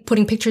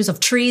putting pictures of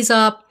trees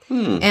up.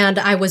 And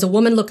I was a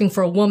woman looking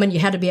for a woman. You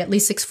had to be at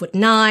least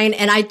 6'9".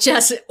 And I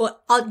just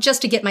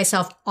to get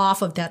myself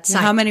off of that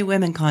site. How many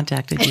women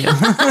contacted you? So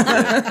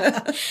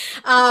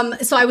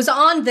I was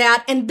on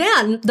that. And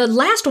then the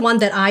last one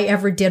that I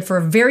ever did for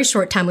a very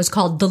short time was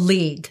called The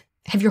League.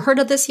 Have you heard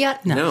of this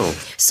yet? No.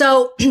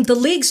 So The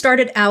League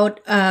started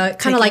out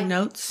kind of like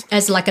notes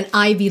as like an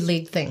Ivy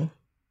League thing,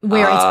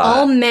 where it's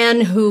all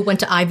men who went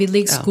to Ivy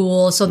League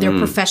school. So they're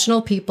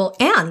professional people.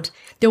 And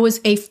there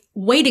was a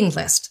waiting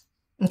list.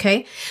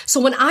 Okay.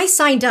 So when I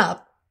signed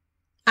up,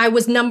 I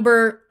was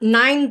number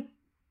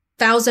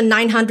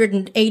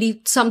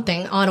 9,980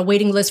 something on a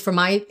waiting list for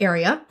my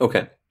area.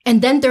 Okay.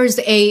 And then there's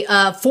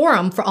a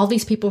forum for all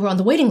these people who are on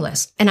the waiting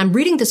list. And I'm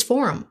reading this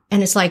forum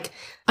and it's like,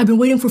 I've been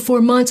waiting for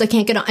 4 months. I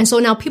can't get on. And so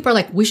now people are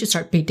like, we should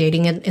start be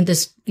dating in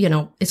this,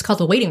 it's called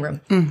the waiting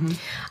room. Mm-hmm.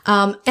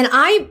 And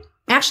I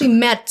actually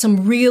met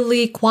some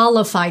really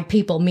qualified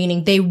people,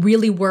 meaning they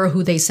really were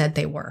who they said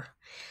they were.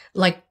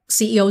 Like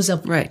CEOs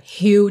of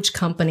huge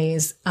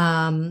companies.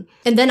 And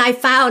then I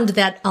found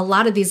that a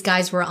lot of these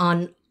guys were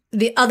on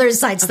the other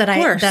sites that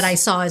I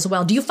saw as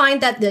well. Do you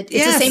find that it's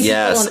the same people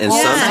on all sites? Yes, and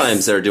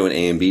sometimes they're doing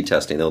A and B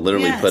testing. They'll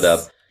literally put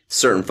up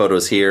certain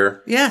photos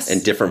here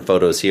and different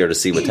photos here to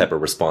see what type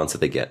of response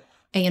that they get.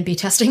 A and B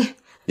testing?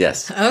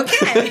 Yes.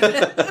 Okay.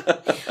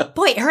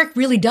 Boy, Eric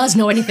really does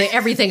know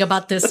everything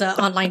about this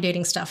online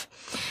dating stuff.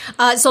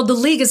 So The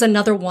League is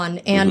another one,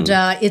 and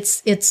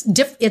it's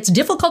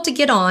difficult to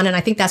get on, and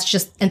I think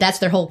that's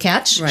their whole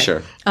catch. Right.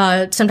 Sure.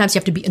 Sometimes you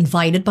have to be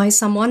invited by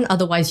someone,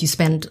 otherwise you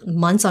spend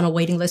months on a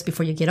waiting list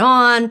before you get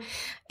on,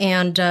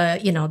 and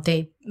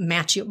they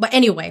match you. But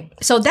anyway,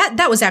 so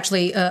that was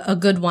actually a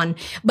good one.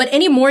 But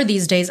any more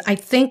these days, I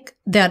think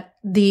that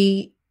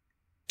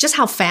just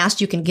how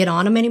fast you can get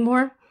on them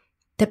anymore.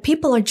 That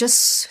people are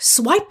just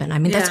swiping. I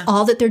mean, that's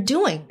all that they're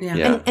doing.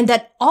 Yeah. And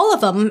that all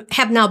of them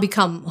have now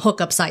become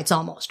hookup sites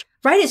almost,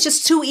 right? It's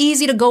just too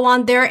easy to go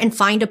on there and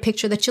find a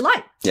picture that you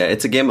like. Yeah,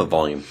 it's a game of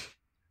volume.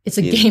 It's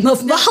a game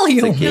of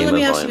volume. Now, let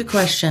me ask you a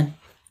question.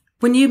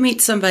 When you meet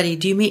somebody,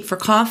 do you meet for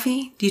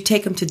coffee? Do you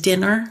take them to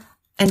dinner?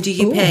 And do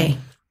you pay?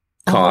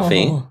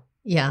 Coffee. Oh,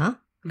 yeah.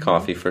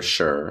 Coffee for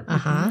sure.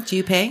 Uh-huh. Do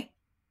you pay?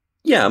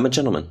 Yeah, I'm a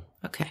gentleman.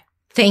 Okay.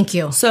 Thank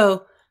you.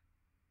 So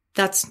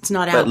it's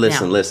not out But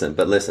listen. It's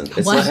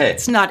What? not, hey.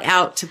 It's not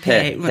out to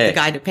pay with the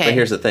guy to pay. But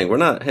here's the thing.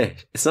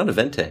 It's not a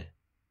vente.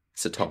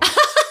 It's a talk.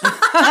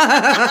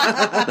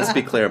 Let's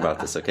be clear about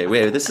this, okay?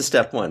 This is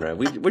step one, right?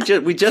 We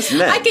just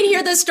met. I can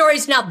hear the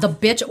stories now. The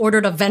bitch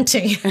ordered a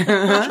venti.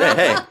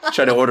 Hey,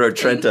 try to order a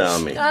Trenta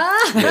on me.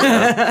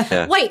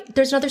 Yeah. Wait,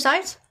 there's another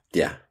size?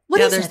 Yeah.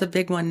 What is there's it? the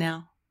big one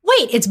now.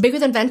 Wait, it's bigger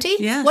than venti?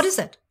 Yes. What is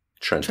it?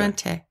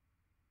 Trente.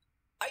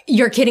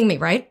 You're kidding me,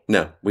 right?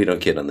 No, we don't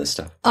kid on this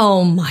stuff.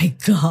 Oh my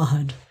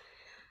God.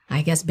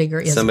 I guess bigger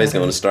is Somebody's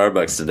better. going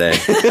to Starbucks today.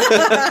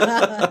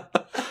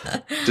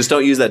 Just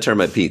don't use that term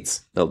at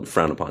Pete's. They'll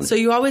frown upon it. So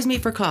you always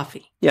meet for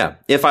coffee? Yeah.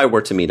 If I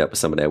were to meet up with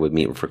somebody, I would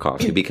meet for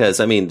coffee because,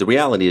 I mean, the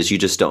reality is you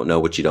just don't know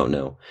what you don't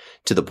know,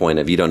 to the point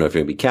of you don't know if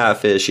you're going to be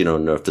catfish. You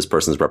don't know if this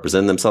person's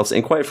representing themselves.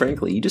 And quite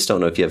frankly, you just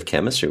don't know if you have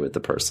chemistry with the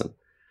person.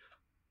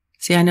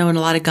 See, I know in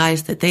a lot of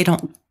guys that they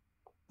don't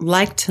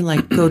like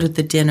to go to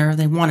the dinner.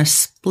 They want to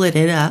split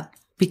it up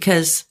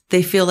because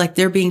they feel like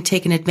they're being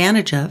taken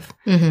advantage of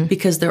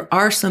because there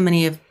are so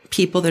many of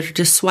people that are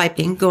just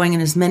swiping, going on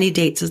as many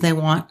dates as they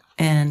want.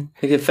 And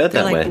they get fed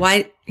that way.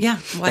 Why? Yeah.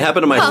 It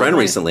happened to my friend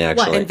recently,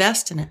 actually.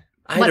 Invest in it.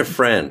 I had a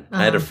friend.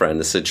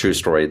 This is a true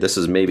story. This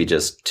was maybe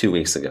just 2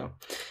 weeks ago.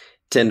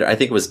 Tinder. I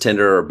think it was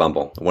Tinder or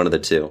Bumble, one of the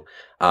two.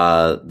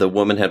 The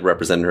woman had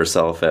represented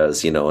herself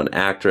as, an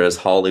actress,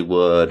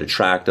 Hollywood,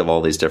 attractive,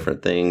 all these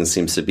different things,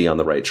 seems to be on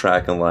the right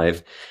track in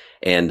life.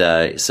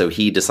 And so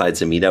he decides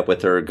to meet up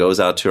with her, goes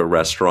out to a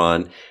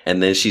restaurant,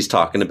 and then she's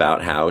talking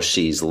about how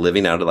she's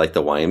living out of like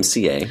the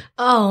YMCA.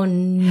 Oh,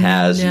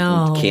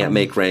 no. Can't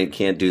make rent,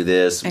 can't do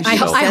this. I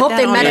hope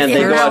they met on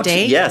the first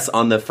date. Yes,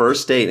 on the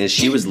first date. And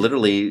she was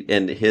literally,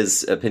 in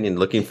his opinion,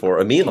 looking for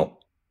a meal.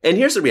 And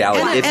here's the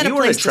reality. If you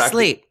were attractive, to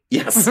sleep.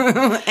 Yes.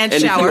 and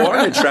if shower. you are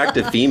an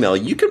attractive female,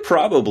 you could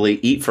probably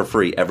eat for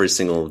free every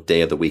single day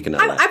of the week in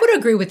LA. I would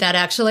agree with that,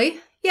 actually.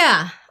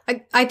 Yeah.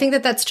 I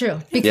think that's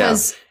true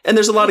because and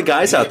there's a lot of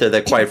guys out there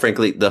that, quite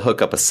frankly, the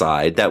hookup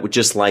aside, that would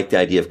just like the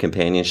idea of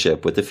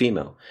companionship with a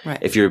female. Right.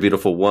 If you're a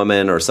beautiful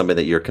woman or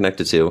somebody that you're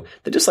connected to,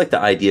 they just like the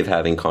idea of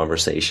having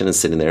conversation and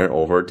sitting there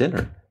over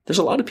dinner. There's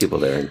a lot of people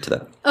there into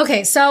that.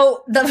 Okay,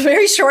 so the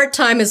very short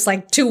time is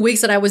like 2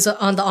 weeks that I was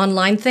on the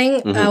online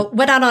thing.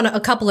 Went out on a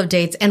couple of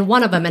dates, and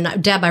one of them,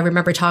 and Deb, I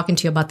remember talking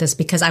to you about this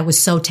because I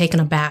was so taken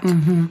aback.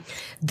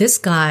 This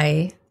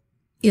guy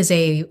is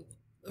a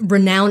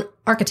renowned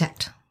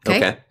architect.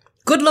 Okay.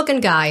 Good looking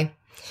guy.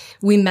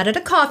 We met at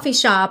a coffee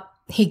shop.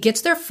 He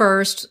gets there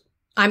first.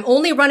 I'm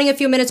only running a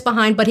few minutes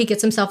behind, but he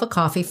gets himself a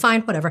coffee.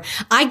 Fine, whatever.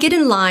 I get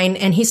in line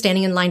and he's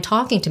standing in line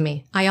talking to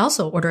me. I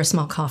also order a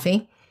small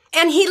coffee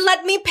and he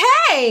let me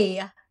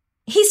pay.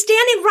 He's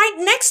standing right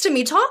next to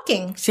me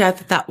talking. See, I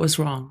thought that was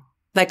wrong.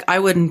 Like, I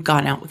wouldn't have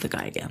gone out with the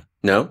guy again.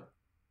 No?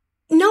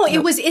 No,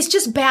 it's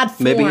just bad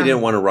form. Maybe he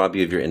didn't want to rob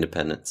you of your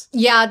independence.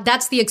 Yeah,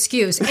 that's the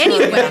excuse.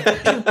 Anyway,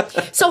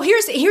 so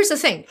here's the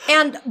thing.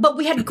 But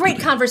we had great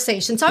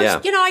conversation. So I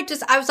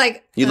was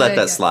like, you let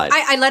that slide.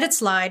 I let it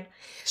slide.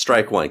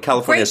 Strike one.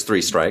 California has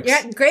 3 strikes.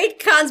 Yeah,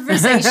 great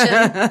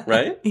conversation.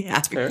 Right? Yeah.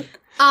 Fair.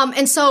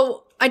 And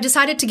so I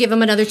decided to give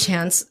him another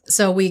chance.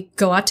 So we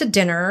go out to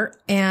dinner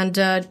and,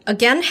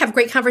 again, have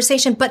great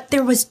conversation. But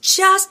there was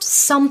just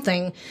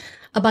something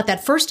about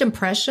that first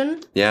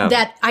impression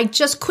that I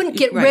just couldn't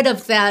get rid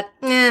of that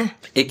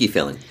icky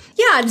feeling.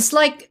 Yeah, it's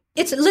like,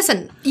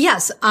 listen,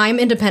 yes, I'm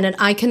independent.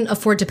 I can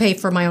afford to pay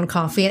for my own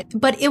coffee,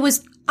 but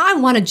I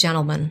want a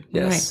gentleman.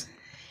 Yes.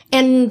 Right?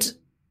 And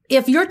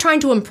if you're trying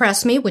to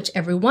impress me, which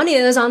everyone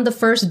is on the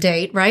first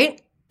date,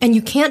 right? And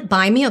you can't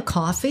buy me a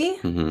coffee,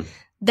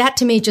 that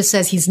to me just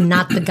says he's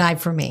not the guy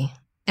for me.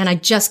 And I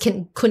just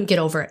couldn't get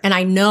over it. And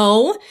I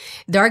know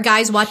there are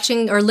guys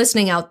watching or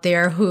listening out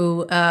there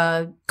who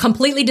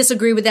completely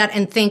disagree with that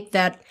and think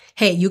that,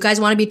 hey, you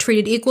guys want to be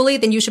treated equally,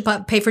 then you should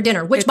pay for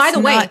dinner. Which, by the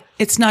way,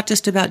 it's not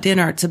just about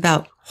dinner. It's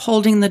about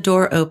holding the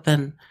door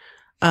open,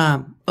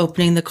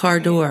 opening the car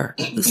door,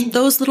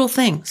 those little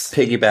things.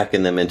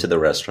 Piggybacking them into the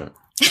restaurant.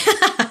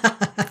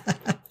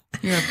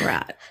 You're a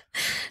brat.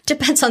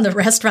 Depends on the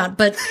restaurant,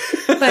 but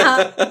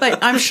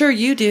I'm sure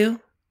you do.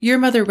 Your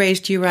mother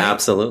raised you right.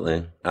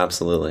 Absolutely.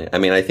 Absolutely. I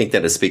mean, I think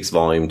that it speaks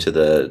volume to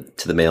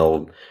the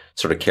male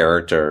sort of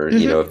character,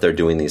 if they're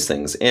doing these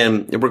things.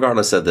 And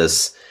regardless of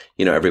this,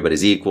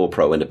 everybody's equal,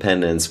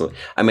 pro-independence.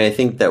 I mean, I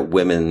think that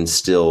women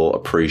still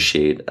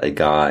appreciate a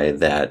guy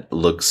that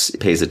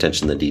pays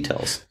attention to the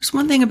details. There's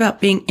one thing about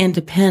being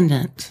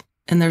independent,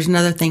 and there's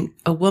another thing,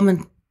 a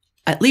woman,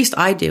 at least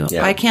I do.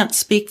 Yeah. I can't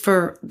speak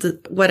for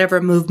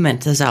whatever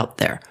movement is out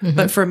there.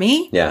 But for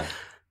me,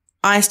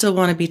 I still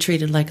want to be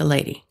treated like a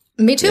lady.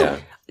 Me too. Yeah.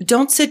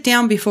 Don't sit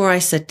down before I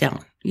sit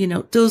down.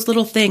 Those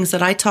little things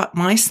that I taught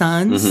my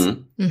sons,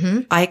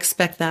 I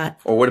expect that.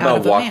 Or what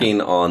about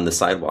walking on the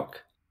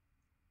sidewalk?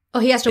 Oh,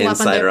 he has to walk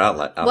on the inside or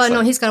outside? Well,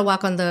 no, he's got to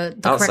walk on the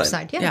correct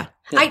side. Yeah.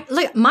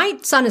 Look, my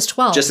son is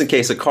 12. Just in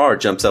case a car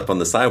jumps up on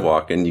the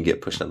sidewalk and you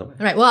get pushed out of the way.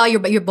 Right. Well,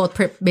 you're both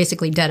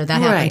basically dead if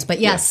that happens. But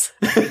yes,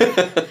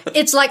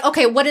 it's like,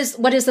 okay, what is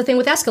the thing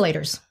with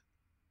escalators?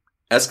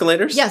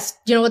 Escalators? Yes.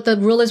 Do you know what the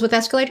rule is with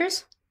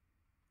escalators?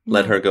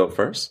 Let her go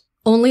first.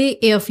 Only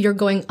if you're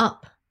going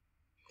up.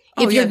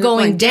 If you're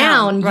going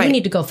down, you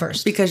need to go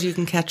first. Because you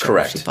can catch her.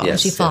 Correct. If she falls.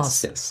 Yes, she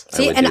falls. Yes.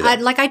 See, and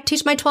I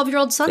teach my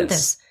 12-year-old son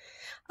this.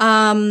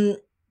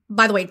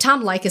 By the way,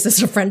 Tom Leykis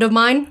is a friend of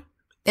mine.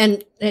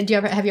 And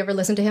have you ever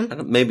listened to him?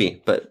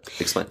 Maybe, but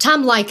explain.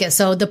 Tom Leykis,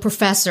 so the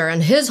professor,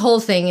 and his whole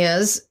thing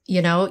is,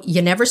 you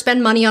never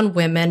spend money on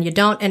women. You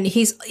don't, and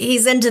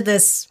he's into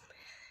this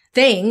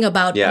thing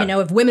about,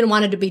 if women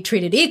wanted to be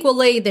treated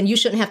equally, then you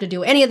shouldn't have to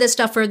do any of this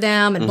stuff for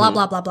them and blah,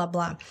 blah, blah, blah,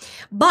 blah.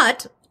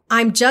 But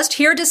I'm just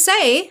here to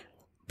say,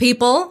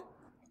 people,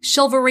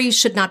 chivalry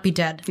should not be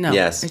dead. No.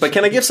 Yes. But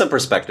can I give some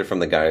perspective from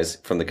the guy's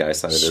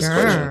side of this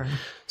question?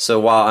 So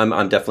while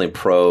I'm definitely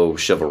pro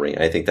chivalry,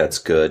 I think that's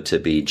good to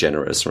be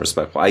generous and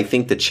respectful. I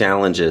think the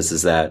challenge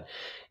is that,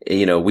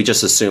 we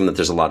just assume that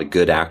there's a lot of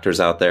good actors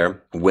out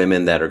there,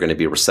 women that are going to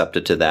be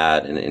receptive to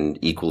that and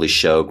equally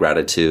show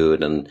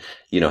gratitude and,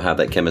 have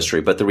that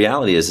chemistry. But the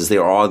reality is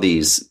there are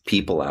these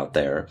people out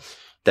there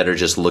that are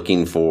just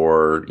looking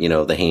for,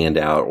 the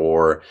handout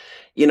or,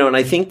 And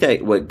I think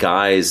that what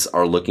guys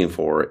are looking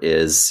for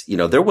is,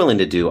 they're willing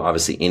to do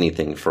obviously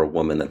anything for a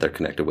woman that they're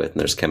connected with and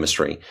there's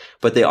chemistry,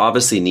 but they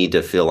obviously need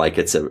to feel like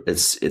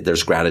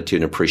there's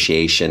gratitude and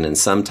appreciation and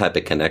some type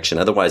of connection.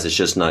 Otherwise, it's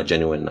just not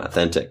genuine and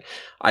authentic.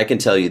 I can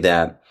tell you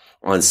that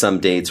on some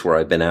dates where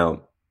I've been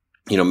out,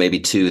 maybe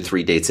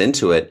 2-3 dates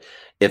into it,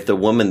 if the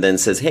woman then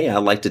says, hey, I'd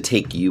like to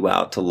take you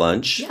out to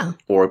lunch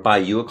or buy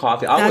you a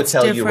coffee, I would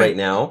tell you right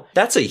now,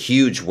 that's a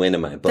huge win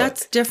in my book.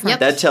 That's different. Yep.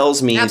 That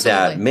tells me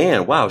that,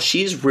 man, wow,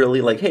 she's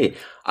really like, hey,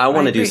 I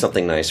want to do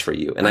something nice for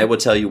you. And I would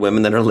tell you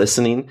women that are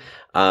listening,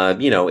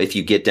 if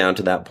you get down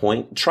to that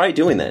point, try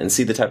doing that and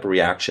see the type of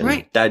reaction.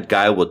 Right. That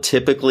guy will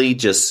typically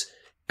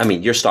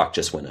your stock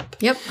just went up.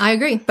 Yep, I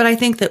agree. But I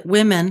think that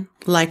women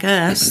like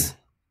us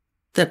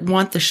that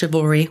want the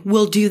chivalry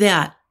will do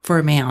that for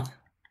a man.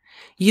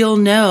 You'll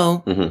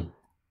know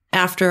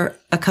after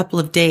a couple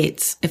of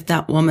dates if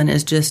that woman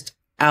is just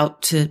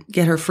out to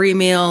get her free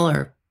meal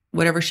or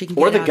whatever she can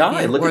get. Or the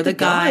guy. Look at the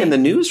guy in the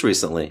news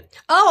recently.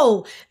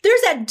 Oh, there's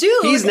that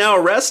dude. He's now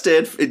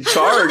arrested,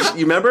 charged.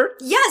 You remember?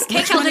 Yes,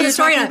 Kate tells a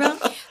story on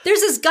it.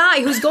 There's this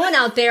guy who's going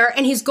out there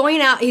and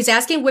he's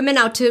asking women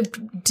out to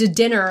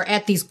dinner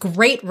at these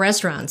great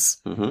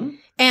restaurants. Mm-hmm.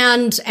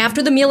 And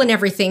after the meal and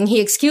everything,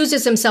 he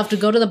excuses himself to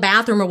go to the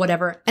bathroom or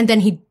whatever, and then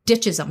he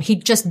ditches them. He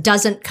just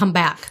doesn't come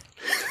back.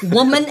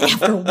 Woman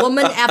after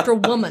woman after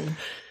woman.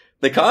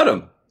 They caught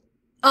him.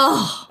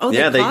 Oh,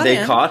 yeah,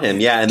 they caught him.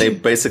 Yeah, and they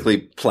basically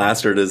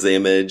plastered his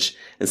image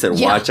and said,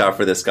 watch out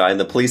for this guy. And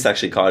the police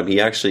actually caught him. He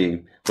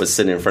actually was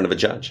sitting in front of a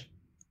judge.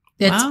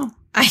 Wow.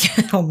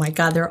 Oh my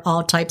God, there are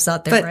all types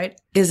out there, right?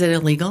 Is it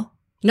illegal?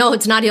 No,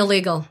 it's not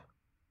illegal.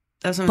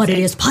 That's what I'm but saying.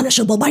 It is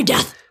punishable by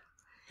death.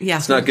 Yeah.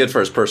 It's not good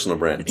for his personal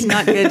brand. It's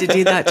not good to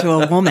do that to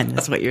a woman,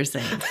 is what you're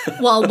saying.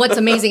 Well, what's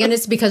amazing, and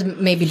it's because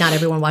maybe not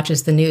everyone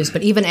watches the news,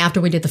 but even after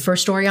we did the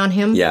first story on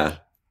him,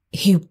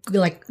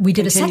 we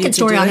did a second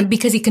story on him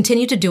because he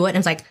continued to do it. And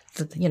it's like,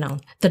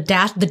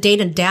 the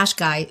date and dash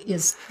guy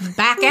is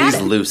back at it.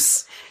 He's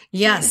loose.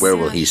 Yes. Where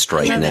will he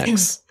strike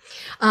next?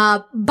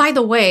 By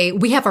the way,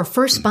 we have our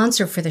first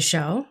sponsor for the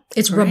show.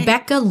 It's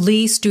Rebecca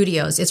Lee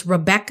Studios. It's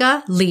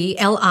Rebecca Lee,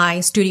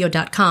 Li,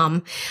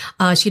 studio.com.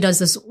 She does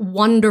this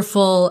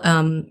wonderful,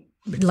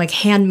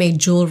 handmade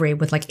jewelry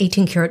with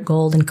 18 karat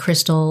gold and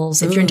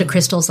crystals. If you're into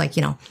crystals, I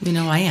am.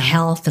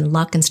 Health and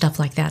luck and stuff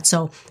like that.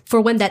 So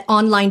for when that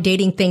online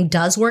dating thing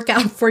does work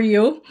out for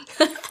you.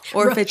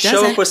 Or if it doesn't,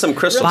 show up with some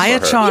crystals. Buy a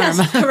charm. Yes,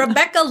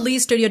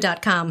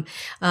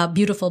 RebeccaLeeStudio.com.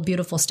 Beautiful,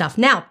 beautiful stuff.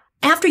 Now,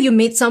 after you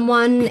meet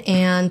someone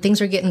and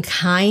things are getting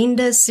kind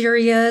of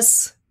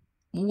serious,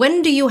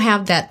 when do you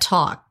have that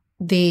talk?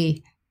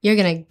 You're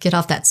going to get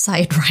off that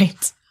site,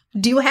 right?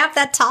 Do you have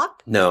that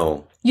talk?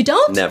 No. You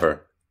don't?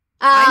 Never.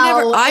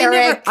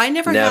 I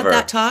never had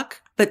that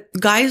talk, but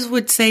guys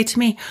would say to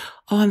me,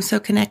 oh, I'm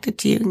so connected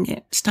to you and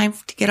it's time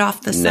to get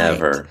off the site.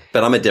 Never.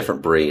 But I'm a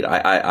different breed.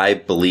 I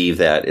believe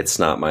that it's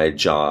not my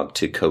job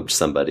to coach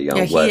somebody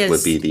on what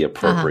would be the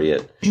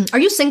appropriate. Are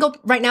you single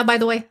right now, by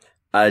the way?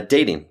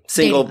 Dating.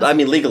 Single. Dating. I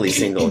mean, legally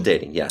single.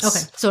 Dating. Yes.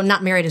 Okay. So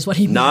not married is what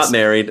he means. Not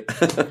married.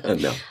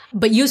 No.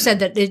 But you said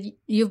that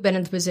you've been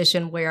in the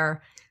position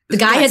where the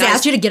guy has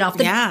asked you to get off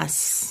the...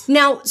 Yes.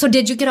 Now, so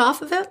did you get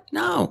off of it?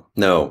 No.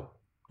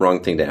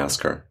 Wrong thing to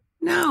ask her.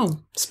 No.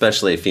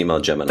 Especially a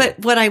female Gemini. But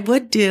what I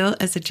would do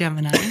as a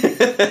Gemini...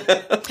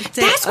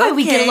 That's why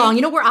we get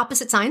along. We're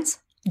opposite signs.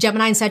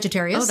 Gemini and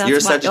Sagittarius. Oh, that's You're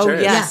why. Sagittarius.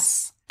 Oh,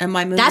 yes. And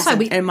my moon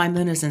my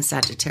moon is in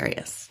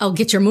Sagittarius. Oh,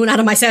 get your moon out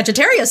of my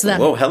Sagittarius then.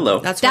 Whoa,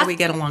 hello. That's why we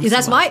get along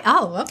That's so well. why?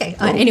 Oh, okay.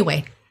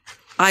 Anyway.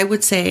 I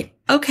would say,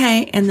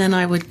 okay, and then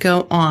I would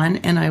go on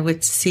and I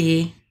would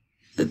see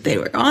that they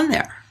were on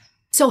there.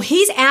 So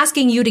he's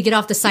asking you to get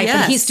off the site,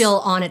 but he's still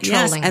on it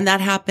trolling. Yes, and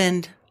that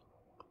happened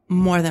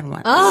more than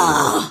once.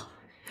 Oh,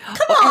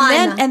 come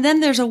on. And then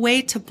there's a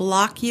way to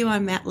block you.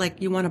 I'm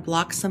at, you want to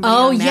block somebody.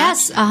 Oh,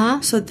 yes. Uh-huh.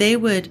 So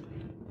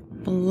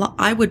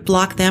I would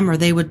block them or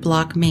they would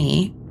block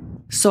me.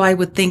 So I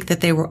would think that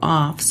they were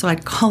off. So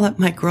I'd call up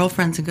my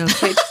girlfriends and go,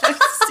 wait,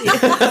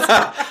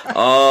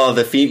 oh,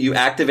 you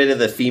activated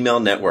the female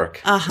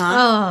network.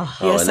 Uh-huh.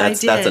 Oh, yes, and I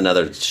did. That's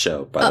another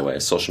show, by the way,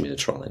 social media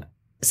trolling.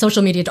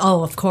 Social media,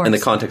 of course. In the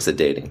context of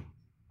dating.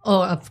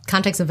 Oh, of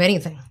context of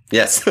anything.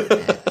 Yes.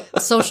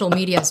 Social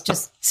media is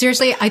just,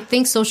 seriously, I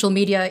think social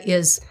media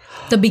is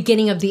the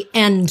beginning of the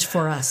end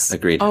for us.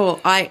 Agreed. Oh,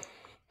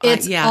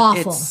 It's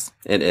awful.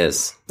 It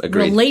is.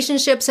 Agreed.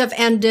 Relationships have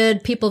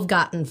ended. People have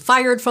gotten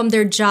fired from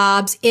their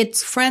jobs.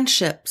 It's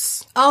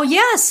friendships. Oh,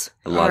 yes.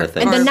 A lot of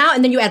things.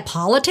 And then you add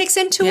politics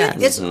into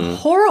it. It's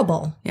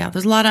horrible. Yeah,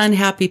 there's a lot of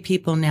unhappy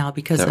people now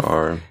because of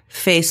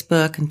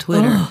Facebook and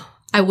Twitter. Oh,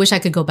 I wish I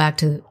could go back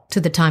to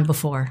the time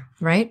before,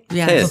 right?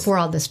 Yeah. Hey, before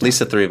all this stuff. At least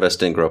the three of us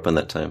didn't grow up in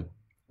that time.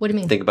 What do you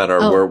mean? Think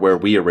about where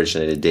we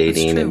originated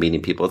dating and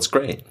meeting people. It's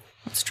great.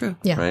 That's true.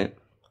 Yeah. Right?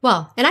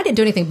 Well, and I didn't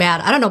do anything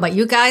bad. I don't know about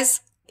you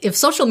guys. If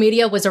social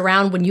media was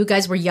around when you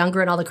guys were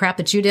younger and all the crap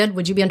that you did,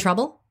 would you be in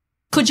trouble?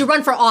 Could you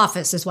run for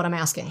office is what I'm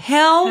asking.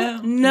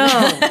 Hell no.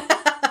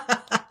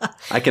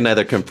 I can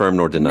neither confirm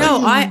nor deny.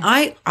 No,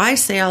 I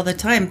say all the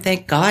time,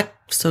 thank God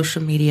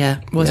social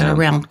media wasn't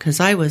around, because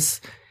I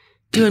was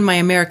doing my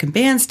American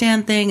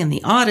Bandstand thing and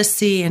the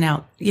Odyssey and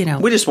out, We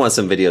just want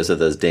some videos of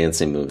those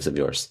dancing moves of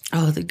yours.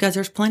 Oh, because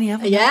there's plenty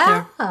of them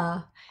Yeah. out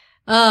there.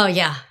 Oh,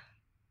 yeah.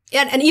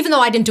 And even though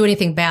I didn't do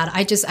anything bad,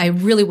 I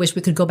really wish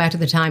we could go back to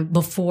the time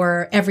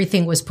before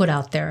everything was put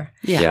out there.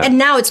 Yeah. And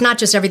now it's not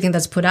just everything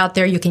that's put out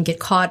there. You can get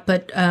caught.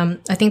 But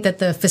I think that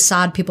the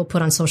facade people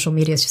put on social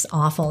media is just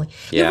awful.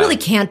 Yeah. You really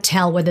can't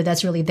tell whether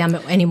that's really them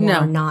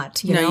anymore or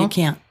not. You know? You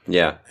can't.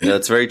 Yeah, no,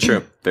 that's very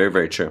true. Very,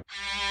 very true.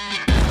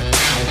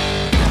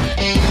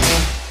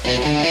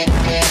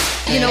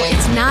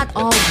 It's not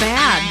all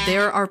bad.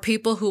 There are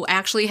people who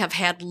actually have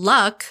had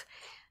luck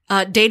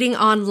dating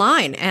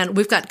online. And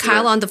we've got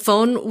Kyle on the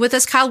phone with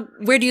us. Kyle,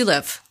 where do you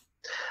live?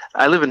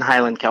 I live in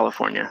Highland,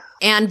 California.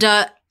 And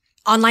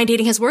online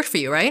dating has worked for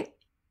you, right?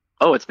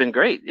 Oh, it's been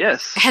great.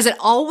 Yes. Has it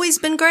always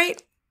been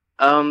great?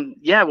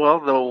 Yeah, well,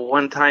 the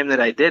one time that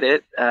I did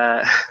it,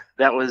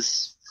 that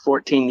was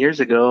 14 years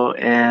ago.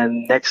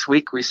 And next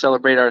week we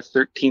celebrate our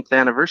 13th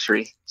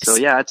anniversary. So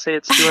yeah, I'd say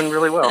it's doing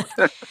really well.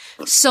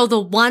 So the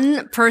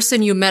one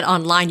person you met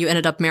online, you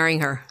ended up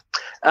marrying her?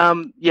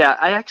 Yeah,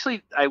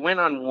 I went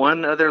on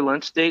one other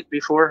lunch date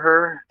before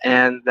her,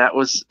 and that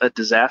was a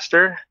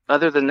disaster.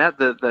 Other than that,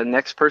 the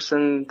next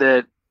person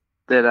that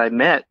I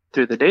met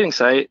through the dating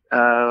site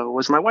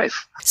was my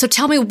wife. So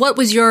tell me, what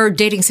was your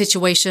dating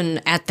situation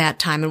at that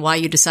time and why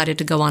you decided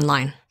to go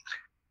online?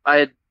 I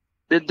had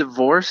been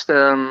divorced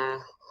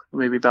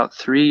maybe about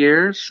 3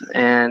 years,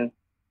 and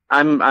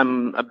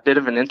I'm a bit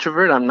of an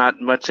introvert. I'm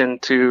not much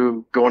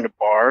into going to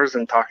bars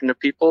and talking to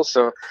people,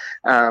 so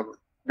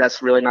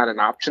that's really not an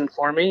option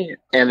for me.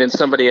 And then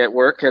somebody at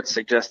work had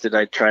suggested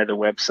I try the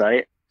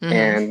website,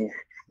 and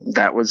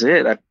that was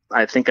it.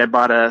 I think I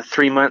bought a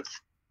 3-month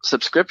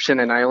subscription,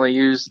 and I only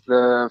used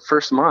the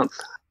first month.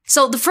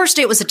 So the first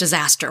date was a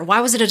disaster. Why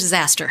was it a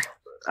disaster?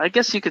 I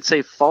guess you could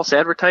say false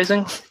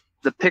advertising.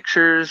 The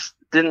pictures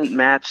didn't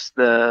match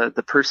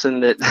the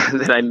person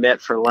that I met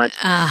for lunch.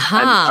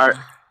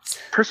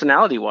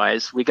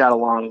 Personality-wise, we got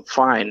along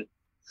fine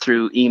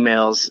through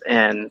emails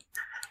and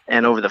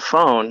over the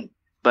phone,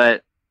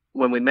 but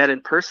when we met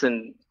in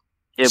person,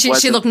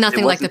 she looked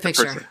nothing like the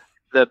picture.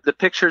 The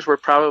pictures were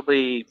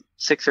probably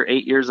 6 or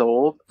 8 years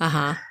old,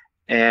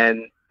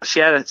 and she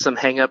had some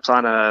hang-ups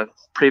on a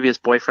previous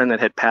boyfriend that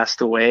had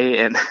passed away,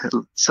 and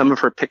some of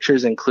her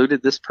pictures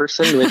included this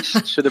person, which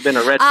should have been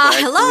a red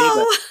flag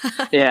hello? for me.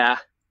 But, yeah.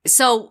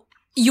 So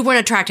you weren't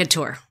attracted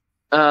to her?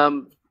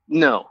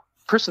 No.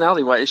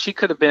 Personality-wise, she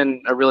could have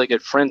been a really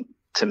good friend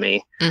to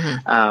me.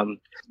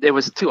 It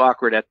was too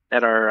awkward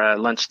at our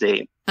lunch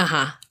date.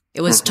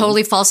 It was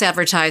totally false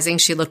advertising.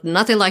 She looked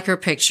nothing like her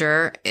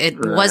picture.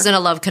 It wasn't a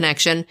love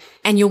connection.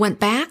 And you went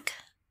back?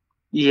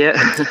 Yeah.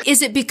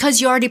 Is it because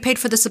you already paid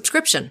for the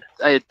subscription?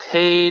 I had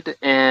paid,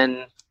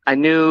 and I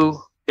knew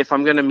if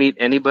I'm going to meet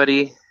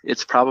anybody,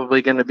 it's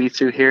probably going to be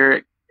through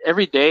here.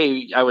 Every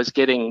day I was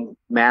getting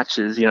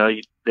matches,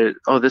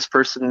 this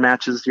person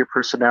matches your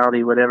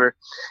personality, whatever.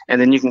 And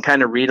then you can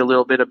kind of read a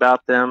little bit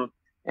about them.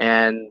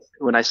 And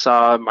when I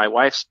saw my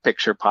wife's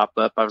picture pop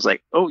up, I was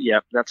like, oh,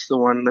 yeah, that's the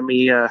one. Let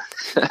me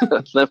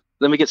let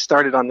me get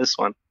started on this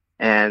one.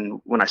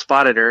 And when I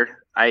spotted her,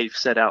 I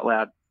said out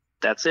loud,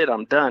 that's it.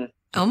 I'm done.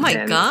 Oh,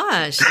 my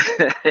gosh.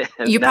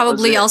 You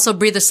probably also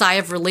breathed a sigh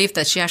of relief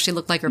that she actually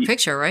looked like her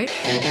picture, right?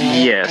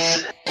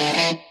 Yes.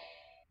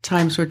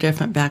 Times were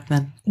different back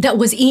then. That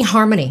was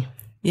eHarmony.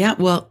 Yeah,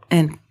 well,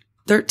 and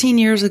 13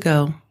 years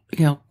ago,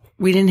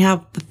 we didn't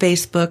have the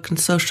Facebook and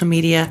social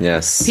media.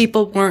 Yes.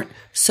 People weren't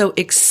so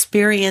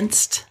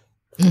experienced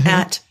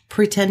at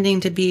pretending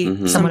to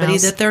be somebody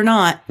that they're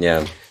not.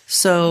 Yeah.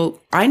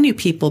 So I knew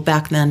people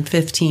back then,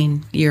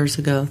 13 years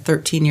ago,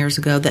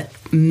 that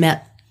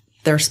met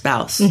their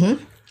spouse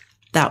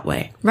that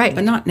way. Right.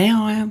 But not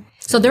now.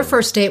 So their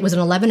first date was an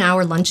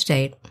 11-hour lunch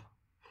date.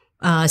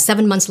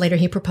 7 months later,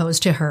 he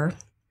proposed to her.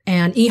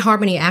 And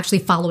eHarmony actually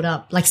followed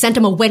up, sent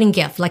him a wedding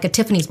gift, like a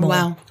Tiffany's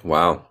bowl.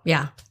 Wow.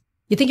 Yeah.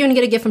 You think you're going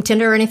to get a gift from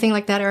Tinder or anything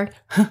like that, Eric?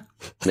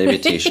 Maybe a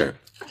t-shirt.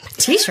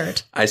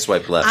 T-shirt? I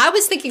swipe left. I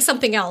was thinking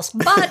something else,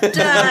 but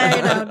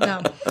I don't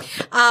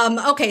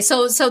know. Okay,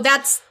 so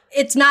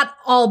it's not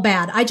all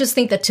bad. I just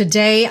think that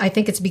today, I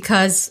think it's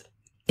because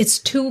it's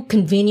too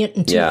convenient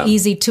and too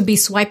easy to be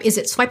swiped. Is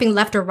it swiping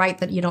left or right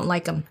that you don't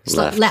like them?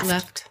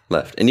 Left.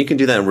 And you can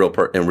do that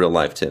in real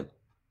life, too.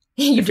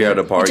 If you're at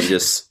a bar, you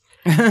just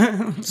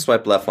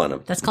swipe left on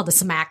them. That's called a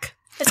smack.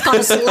 It's called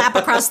a slap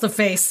across the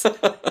face.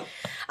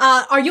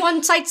 Are you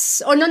on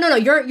sites? Oh, no.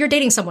 You're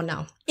dating someone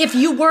now. If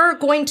you were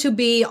going to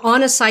be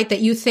on a site that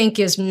you think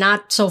is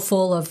not so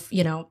full of,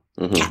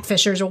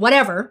 catfishers or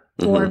whatever,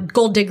 or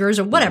gold diggers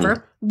or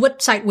whatever,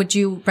 what site would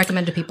you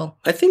recommend to people?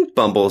 I think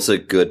Bumble's a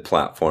good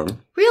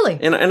platform. Really?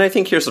 And I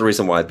think here's the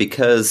reason why.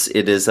 Because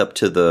it is up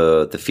to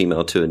the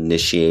female to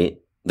initiate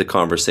the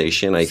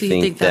conversation. I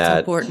think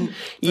that's important?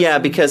 Yeah,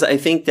 because I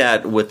think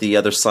that with the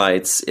other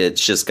sites, it's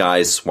just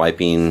guys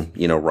swiping,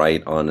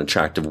 right on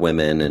attractive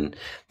women, and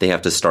they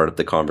have to start up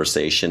the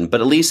conversation.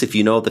 But at least if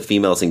the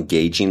female's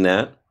engaging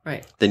that,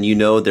 right, then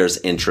there's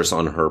interest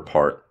on her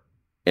part.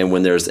 And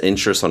when there's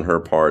interest on her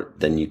part,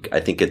 then I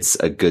think it's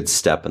a good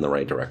step in the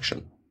right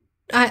direction.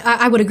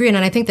 I would agree. And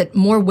I think that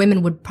more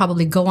women would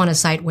probably go on a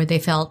site where they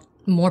felt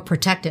more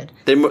protected.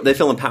 They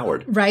feel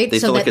empowered. Right? They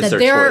so feel that, like it's that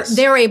their choice.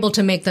 they're able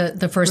to make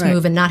the first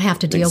move and not have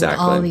to deal with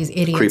all these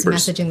idiots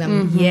Creepers. messaging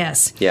them.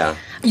 Yes. Yeah.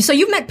 So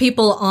you've met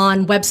people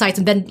on websites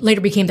and then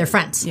later became their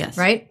friends. Yes.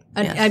 Right?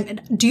 Yes.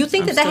 Do you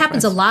think that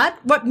happens a lot?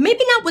 But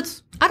maybe not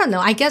with, I don't know,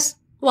 I guess,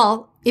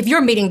 well, if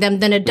you're meeting them,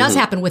 then it does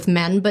happen with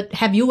men. But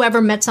have you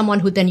ever met someone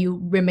who then you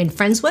remain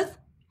friends with?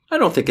 I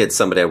don't think it's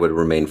somebody I would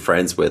remain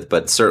friends with,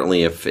 but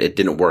certainly if it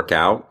didn't work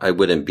out, I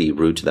wouldn't be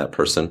rude to that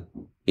person.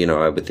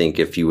 I would think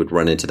if you would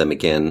run into them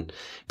again,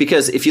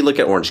 because if you look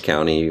at Orange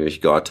County, if you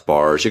go out to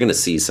bars, you're going to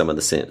see some of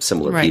the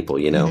similar people,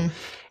 And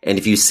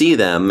if you see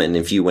them and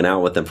if you went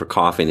out with them for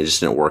coffee and it just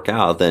didn't work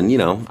out,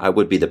 then, I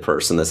would be the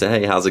person that say,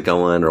 hey, how's it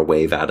going? Or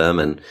wave at them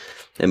and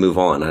move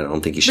on. I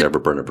don't think you should ever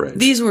burn a bridge.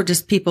 These were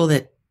just people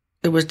that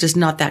it was just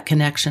not that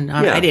connection.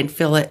 I didn't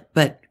feel it,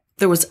 but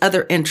there was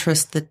other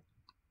interests that.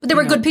 But they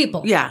were good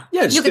people. Yeah.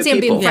 Yeah, you could see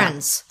them being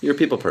friends. You're a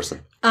people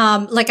person.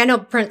 Like I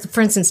know, for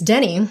instance,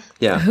 Denny,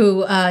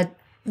 who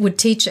would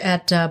teach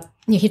at,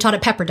 he taught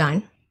at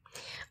Pepperdine.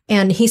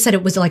 And he said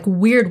it was like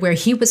weird where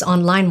he was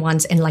online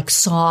once and like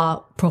saw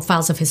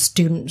profiles of his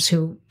students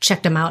who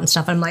checked him out and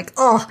stuff. I'm like,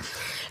 oh,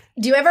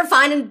 do you ever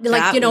find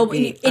like,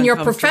 in your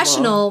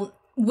professional,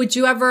 would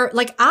you ever,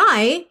 like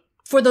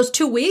for those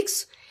 2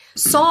 weeks,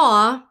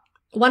 saw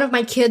one of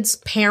my kids'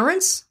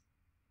 parents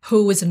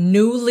who was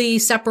newly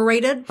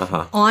separated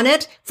on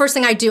it. First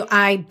thing I do,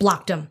 I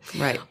blocked him.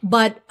 Right.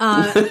 But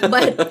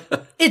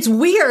it's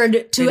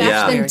weird to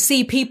actually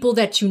see people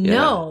that you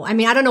know. I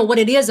mean, I don't know what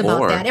it is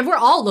about that. And we're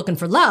all looking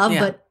for love,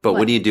 but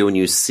what do you do when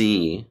you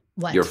see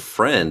your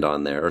friend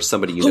on there or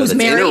somebody you know that's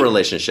married? in a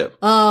relationship?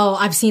 Oh,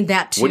 I've seen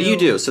that too. What do you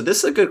do? So this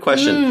is a good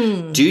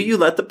question. Do you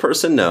let the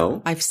person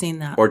know? I've seen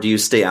that. Or do you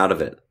stay out of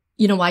it?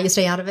 You know why you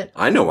stay out of it?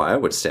 I know why I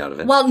would stay out of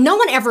it. Well, no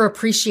one ever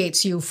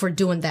appreciates you for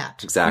doing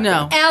that. Exactly.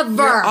 No.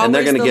 Ever. And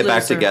they're going to get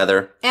back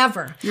together.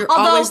 Ever. You're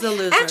always the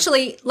loser.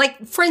 Actually,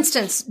 like, for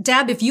instance,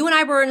 Deb, if you and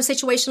I were in a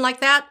situation like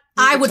that,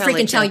 I would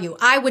freaking tell you.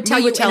 I would tell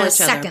you in a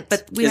second.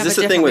 But we is have this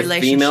a a thing with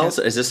relationship. females?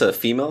 Is this a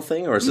female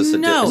thing? Or is this is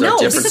there No,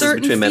 differences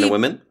between men and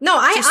women? No,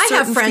 I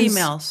have friends.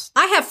 Females.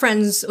 I have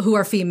friends who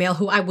are female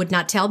who I would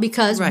not tell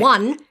because,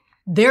 one,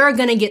 they're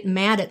going to get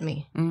mad at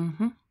me.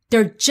 Mm-hmm.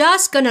 They're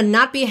just going to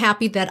not be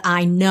happy that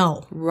I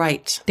know.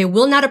 Right. They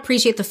will not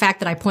appreciate the fact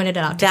that I pointed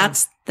it out to them.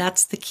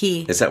 That's the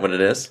key. Is that what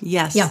it is?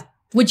 Yes. Yeah.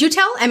 Would you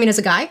tell? I mean, as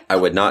a guy? I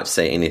would not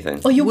say anything.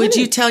 Oh, you would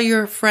you tell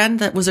your friend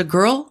that was a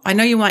girl? I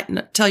know you might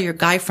not tell your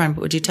guy friend,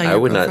 but would you tell your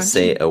girlfriend? I would not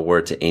say a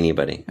word to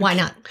anybody. Why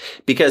not?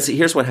 Because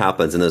here's what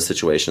happens in those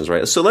situations,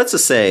 right? So let's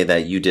just say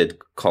that you did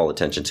call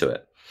attention to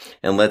it.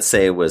 And let's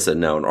say it was a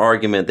known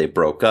argument. They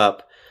broke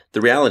up.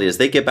 The reality is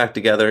they get back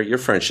together. Your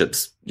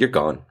friendships, you're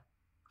gone.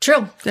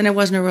 True. Then it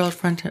wasn't a real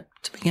friendship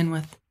to begin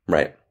with.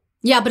 Right.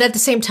 Yeah, but at the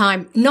same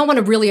time, no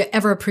one really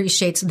ever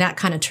appreciates that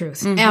kind of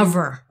truth. Mm-hmm.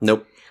 Ever.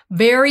 Nope.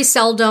 Very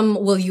seldom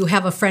will you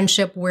have a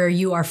friendship where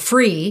you are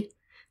free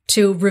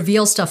to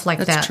reveal stuff like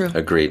that. That's true.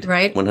 Agreed.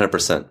 Right?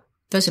 100%.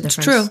 Those are the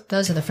friends. True.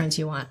 Those are the friends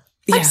you want.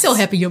 Yes. I'm so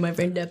happy you're my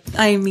friend, Deb.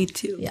 Me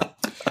too. Yeah.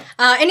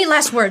 Any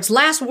last words?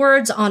 Last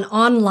words on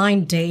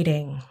online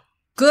dating.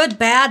 Good,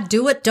 bad,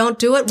 do it, don't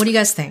do it. What do you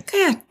guys think?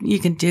 Yeah, you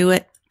can do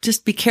it.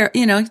 Just be careful.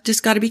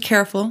 Just got to be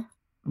careful.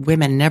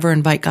 Women never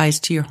invite guys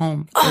to your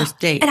home first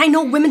date. And I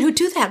know women who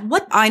do that.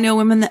 What? I know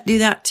women that do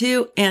that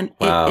too, and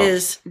wow. it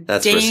is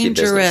That's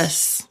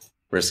dangerous.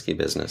 Risky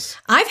business.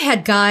 I've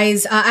had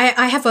guys,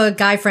 I have a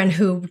guy friend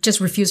who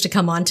just refused to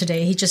come on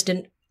today. He just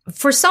didn't.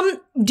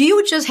 Do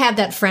you just have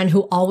that friend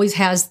who always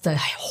has the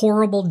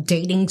horrible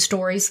dating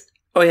stories?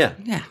 Oh, yeah.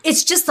 Yeah.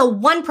 It's just the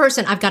one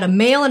person. I've got a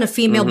male and a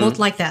female, both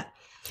like that.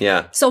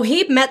 Yeah. So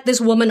he met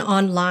this woman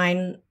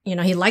online.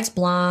 He likes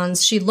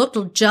blondes. She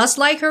looked just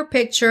like her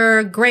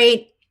picture.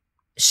 Great.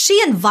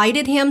 She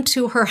invited him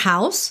to her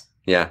house.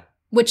 Yeah.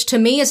 Which to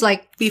me is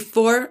like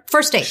before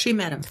first date. She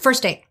met him.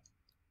 First date.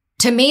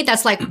 To me,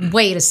 that's like,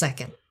 wait a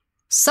second.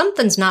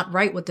 Something's not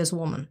right with this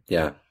woman.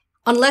 Yeah.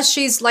 Unless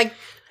she's like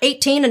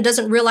 18 and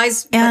doesn't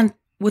realize. And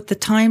with the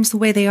times the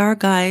way they are,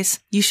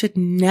 guys, you should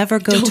never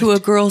go to a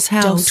girl's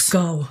house.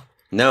 Don't go.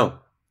 No.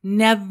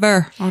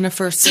 Never on a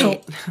first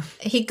date.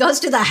 He goes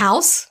to the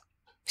house.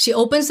 She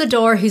opens the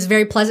door. He's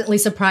very pleasantly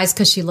surprised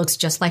because she looks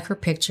just like her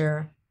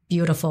picture.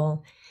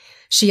 Beautiful.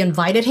 She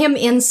invited him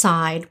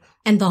inside,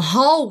 and the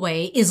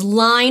hallway is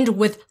lined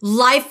with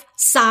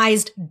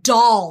life-sized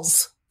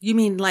dolls. You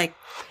mean like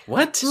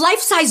what?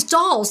 Life-sized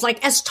dolls,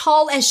 like as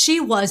tall as she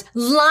was,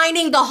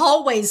 lining the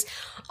hallways.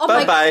 Oh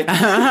Bye-bye.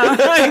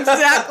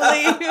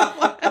 Exactly.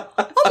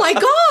 Oh my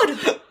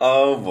God.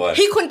 Oh boy.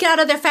 He couldn't get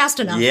out of there fast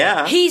enough.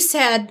 Yeah. He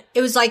said,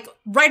 it was like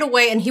right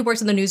away, and he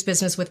works in the news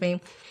business with me.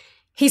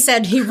 He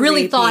said he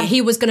really thought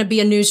he was going to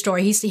be a news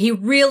story.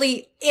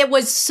 It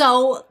was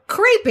so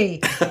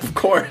creepy. Of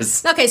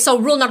course. Okay, so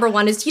rule number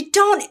 1 is you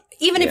don't,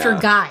 even if you're a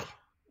guy,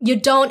 you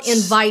don't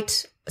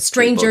invite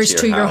strangers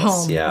to your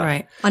home, yeah,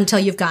 right, until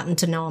you've gotten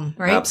to know them,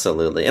 right?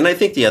 Absolutely. And I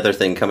think the other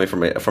thing coming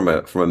from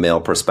a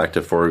male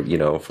perspective for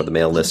the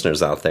male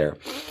listeners out there,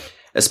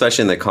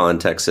 especially in the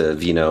context of,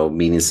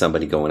 meeting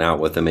somebody, going out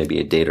with them, maybe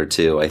a date or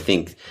two, I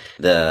think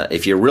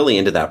if you're really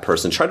into that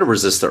person, try to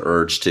resist the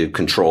urge to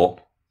control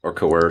or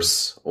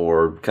coerce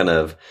or kind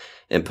of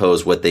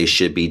impose what they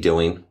should be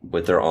doing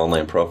with their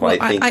online profile.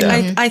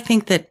 Well, I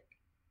think that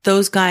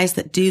those guys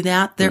that do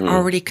that, they're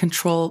already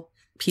control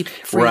people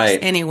freaks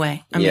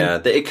anyway. I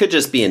mean, it could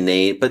just be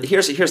innate. But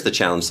here's the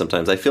challenge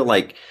sometimes. I feel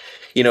like,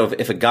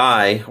 if a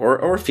guy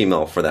or a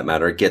female for that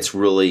matter gets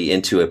really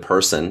into a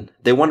person,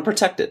 they want to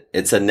protect it.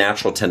 It's a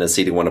natural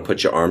tendency to want to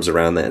put your arms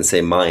around that and say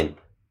mine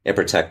and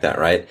protect that,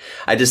 right?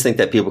 I just think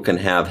that people can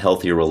have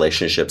healthier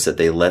relationships that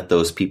they let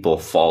those people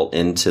fall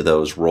into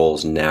those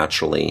roles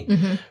naturally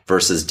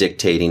versus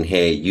dictating,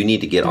 hey, you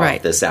need to get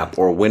off this app,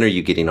 or when are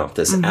you getting off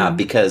this app?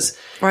 Because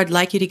or I'd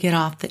like you to get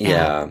off the app.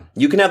 Yeah.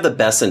 You can have the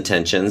best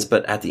intentions,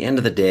 but at the end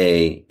of the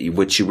day,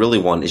 what you really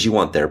want is you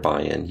want their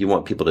buy-in. You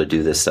want people to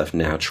do this stuff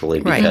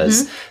naturally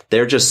because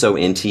they're just so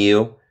into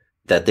you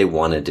that they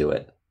want to do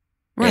it.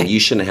 Right. And you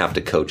shouldn't have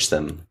to coach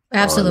them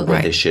on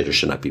what they should or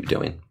should not be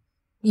doing.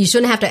 You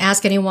shouldn't have to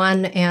ask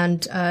anyone.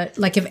 And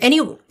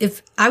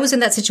if I was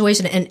in that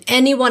situation and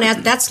anyone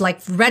asked, that's like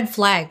red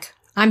flag.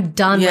 I'm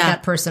done with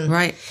that person.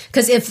 Right.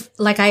 Because if,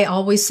 like I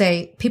always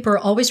say, people are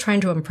always trying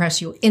to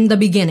impress you in the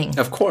beginning.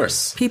 Of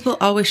course. People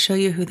always show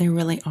you who they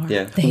really are.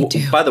 Yeah. They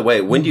do. By the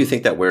way, when do you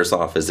think that wears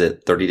off? Is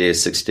it 30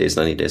 days, 60 days,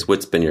 90 days?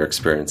 What's been your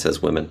experience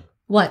as women?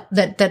 What?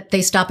 That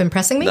they stop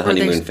impressing me? The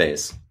honeymoon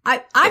phase.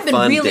 I've been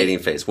fun really dating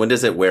phase. When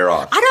does it wear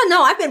off? I don't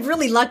know. I've been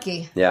really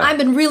lucky. Yeah. I've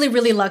been really,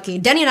 really lucky.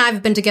 Denny and I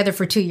have been together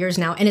for 2 years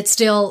now, and it's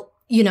still,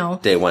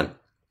 Day one.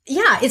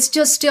 Yeah, it's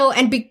just still,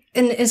 and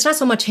it's not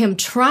so much him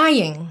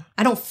trying.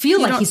 I don't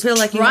feel like he's trying.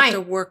 Like you have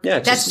to work. Yeah,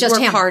 that's just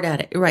work him. hard at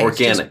it. Right.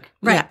 Organic.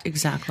 Right. Yeah,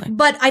 exactly.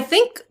 But I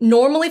think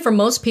normally for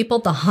most people,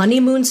 the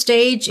honeymoon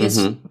stage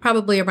is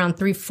probably around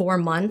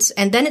 3-4 months,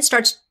 and then it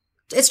starts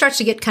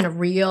to get kind of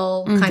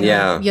real, kind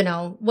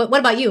of, What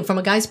about you from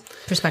a guy's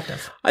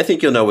perspective? I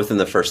think you'll know within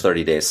the first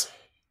 30 days.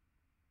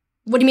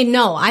 What do you mean,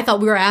 no? I thought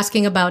we were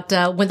asking about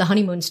when the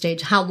honeymoon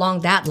stage, how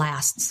long that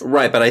lasts.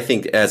 Right, but I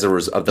think as a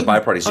result of the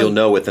byproducts, you'll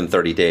know within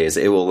 30 days.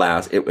 It will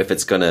last,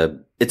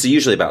 it's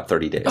usually about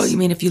 30 days. Oh, you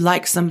mean if you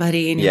like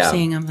somebody and you're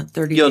seeing them at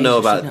 30 days? You'll know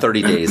about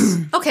 30 days.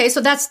 Okay, so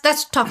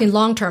that's talking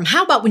long term.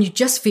 How about when you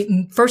just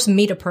first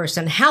meet a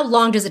person? How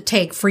long does it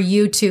take for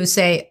you to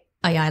say,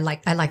 oh yeah,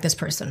 I like this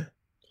person?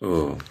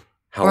 Ooh.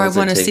 Or I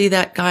want to see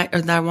that guy,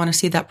 or I want to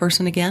see that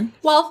person again?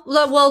 Well,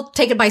 we'll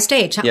take it by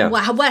stage.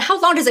 How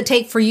long does it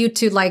take for you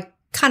to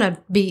kind of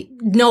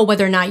know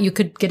whether or not you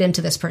could get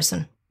into this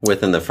person?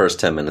 Within the first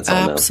 10 minutes,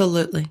 I'll know.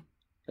 Absolutely.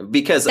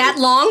 Because that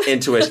long?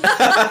 Intuition.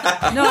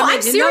 No,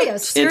 I'm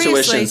serious.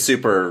 Intuition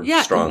super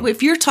strong.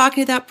 If you're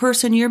talking to that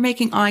person, you're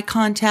making eye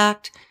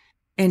contact,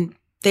 and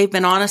they've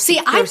been honest.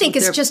 See, I think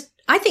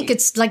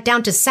it's like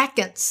down to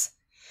seconds.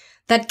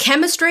 That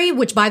chemistry,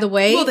 which by the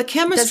way, well, the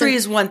chemistry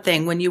is one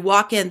thing. When you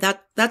walk in,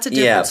 that's a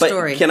different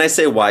story. But can I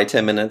say why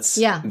 10 minutes?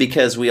 Yeah,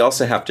 because we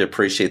also have to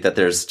appreciate that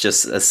there's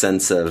just a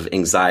sense of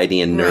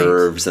anxiety and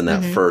nerves in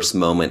that first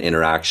moment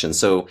interaction.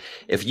 So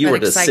if you were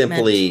to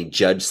simply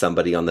judge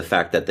somebody on the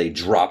fact that they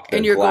dropped their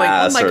and you're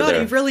glass, going, oh my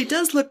God, he really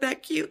does look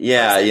that cute.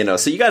 Yeah,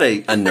 so you got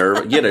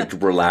to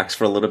relax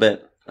for a little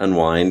bit,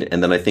 unwind,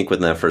 and then I think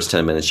within that first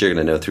 10 minutes, you're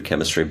going to know through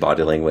chemistry,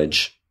 body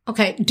language.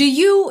 Okay.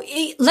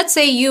 Let's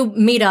say you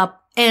meet up.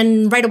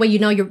 And right away,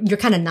 you're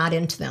kind of not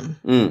into them.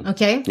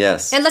 Okay?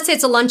 Yes. And let's say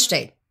it's a lunch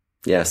date.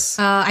 Yes.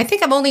 I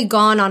think I've only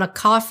gone on a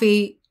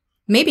coffee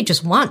maybe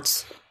just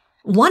once.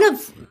 One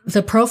of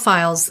the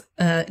profiles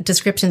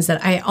descriptions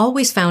that I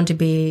always found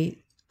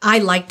I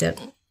liked it,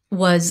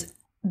 was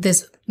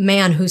this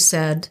man who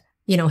said,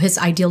 his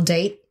ideal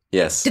date.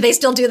 Yes. Do they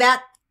still do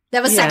that? They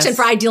have a section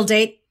for ideal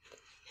date.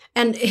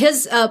 And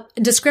his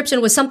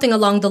description was something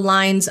along the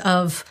lines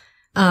of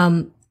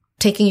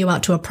taking you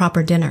out to a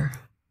proper dinner.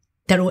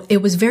 That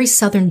it was very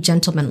Southern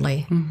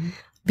gentlemanly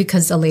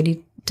because a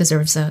lady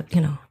deserves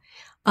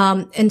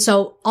and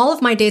so all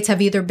of my dates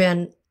have either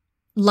been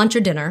lunch or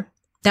dinner.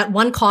 That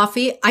one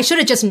coffee, I should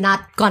have just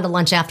not gone to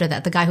lunch after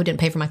that, the guy who didn't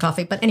pay for my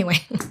coffee. But anyway,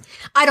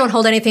 I don't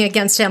hold anything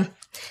against him,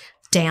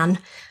 Dan.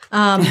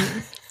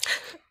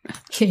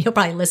 He'll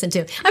probably listen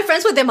to. I'm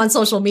friends with him on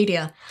social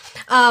media.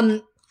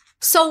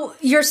 So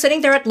you're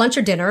sitting there at lunch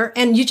or dinner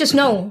and you just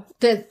know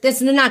that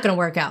it's not going to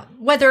work out,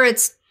 whether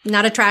it's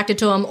not attracted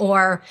to them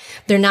or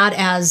they're not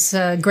as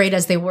great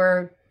as they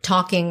were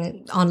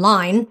talking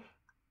online.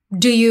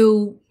 Do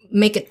you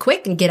make it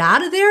quick and get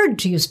out of there?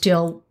 Do you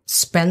still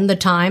spend the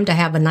time to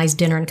have a nice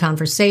dinner and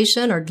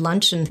conversation or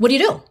lunch? And what do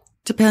you do?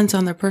 Depends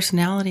on their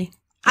personality.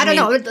 I don't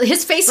know.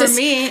 His face for is...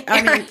 me,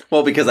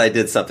 well, because I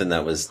did something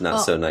that was not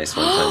so nice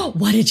one time.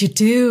 What did you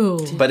do?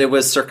 But it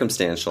was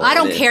circumstantial. I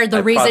don't care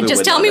the reason.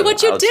 Just tell me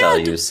what you did. I'll tell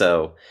you.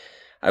 So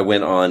I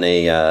went on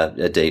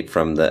a date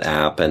from the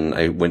app, and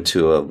I went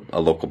to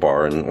a local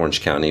bar in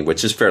Orange County,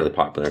 which is fairly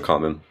popular and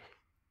common.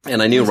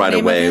 And I knew right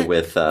away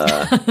with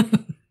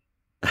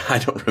I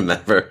don't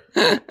remember.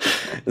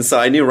 And so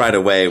I knew right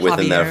away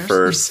within that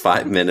first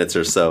 5 minutes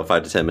or so,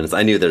 5 to 10 minutes,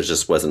 I knew there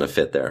just wasn't a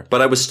fit there.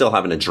 But I was still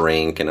having a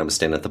drink and I was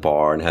standing at the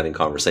bar and having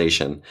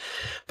conversation.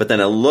 But then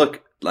I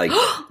look like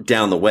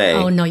down the way.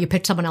 Oh, no, you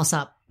picked someone else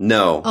up.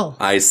 No. Oh.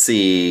 I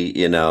see,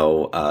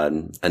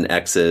 an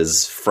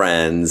ex's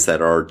friends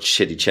that are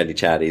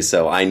chatty.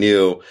 So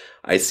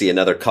I see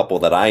another couple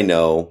that I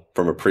know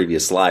from a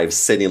previous life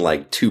sitting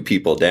like 2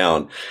 people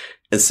down.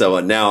 And so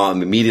now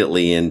I'm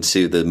immediately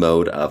into the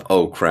mode of,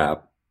 oh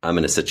crap, I'm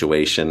in a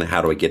situation.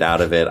 How do I get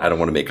out of it? I don't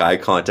want to make eye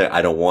contact.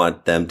 I don't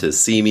want them to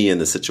see me in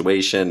the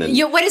situation. And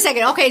wait a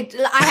second. Okay,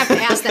 I have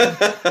to ask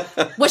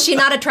them. Was she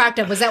not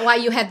attractive? Was that why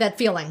you had that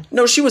feeling?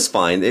 No, she was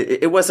fine.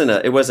 It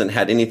wasn't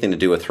had anything to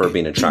do with her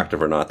being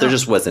attractive or not. There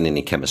just wasn't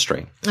any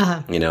chemistry.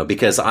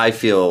 Because I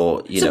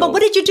feel, but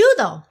what did you do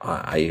though?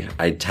 I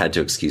had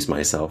to excuse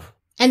myself.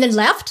 And then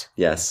left?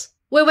 Yes.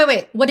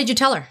 Wait. What did you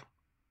tell her?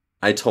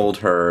 I told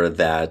her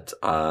that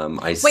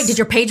Wait, did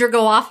your pager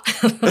go off?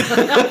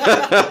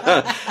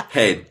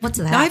 Hey. What's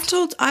that? I've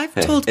told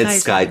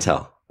it's guys.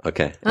 SkyTel.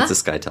 Okay. Huh? It's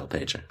a SkyTel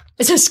pager.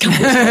 It's a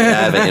SkyTel. I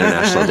have an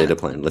international data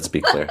plan. Let's be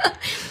clear.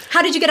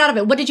 How did you get out of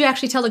it? What did you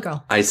actually tell the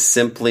girl? I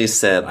simply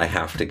said, I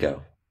have to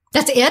go.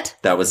 That's it?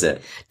 That was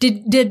it.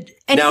 Did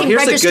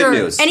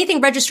anything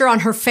register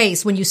on her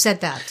face when you said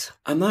that?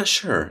 I'm not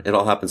sure. It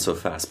all happened so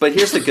fast. But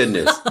here's the good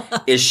news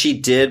is she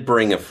did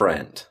bring a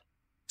friend.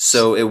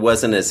 So it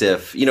wasn't as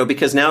if,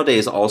 because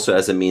nowadays also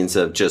as a means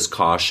of just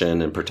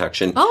caution and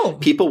protection,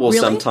 people will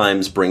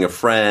sometimes bring a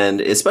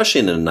friend, especially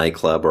in a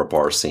nightclub or a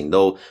bar scene.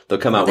 They'll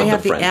come out with a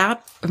friend. They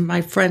have the app.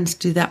 My friends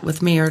do that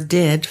with me or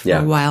did for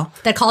a while.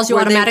 That calls you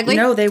automatically?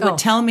 They would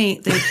tell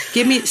me,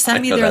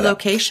 send me their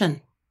location.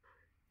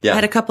 Yeah. I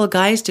had a couple of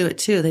guys do it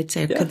too. They'd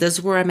say, this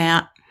is where I'm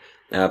at.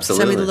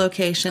 Absolutely. Send me the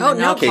location. Oh,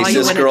 no. In case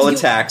this girl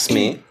attacks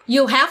me.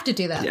 You have to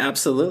do that. Yeah,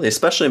 absolutely.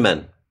 Especially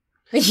men.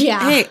 Yeah.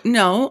 Hey,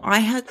 no, I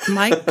had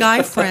my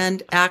guy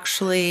friend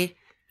actually,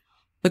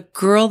 the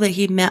girl that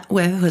he met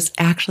with was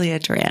actually a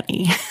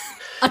tranny.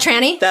 A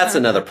tranny? That's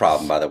another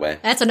problem, by the way.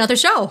 That's another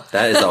show.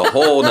 That is a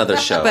whole nother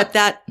show. But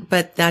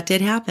that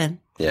did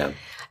happen. Yeah.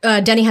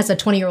 Denny has a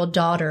 20-year-old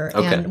daughter.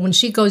 Okay. And when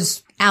she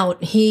goes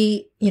out,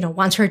 he,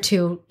 wants her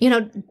to,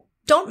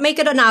 don't make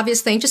it an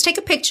obvious thing. Just take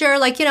a picture,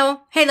 like,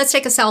 hey, let's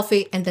take a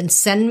selfie and then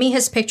send me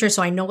his picture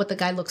so I know what the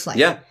guy looks like.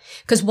 Yeah.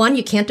 Because one,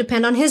 you can't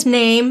depend on his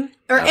name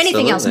or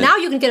anything else. Now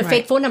you can get a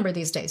fake phone number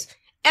these days.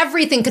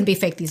 Everything can be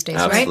fake these days,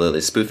 right?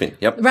 Absolutely. Spoofing.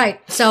 Yep.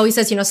 Right. So he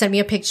says, send me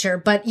a picture.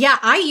 But yeah,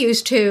 I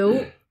used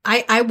to,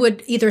 I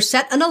would either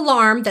set an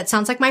alarm that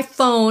sounds like my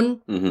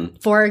phone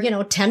for,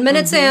 10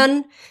 minutes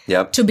in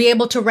to be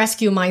able to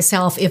rescue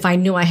myself if I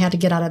knew I had to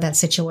get out of that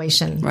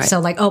situation. Right. So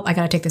like, I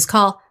got to take this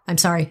call. I'm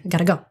sorry. I got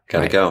to go.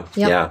 Got to go.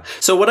 Yep. Yeah.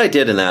 So what I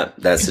did in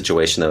that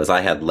situation though is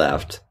I had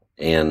left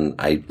and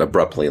I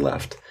abruptly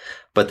left.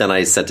 But then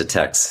I sent a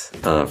text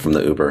from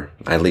the Uber.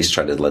 I at least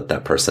tried to let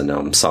that person know,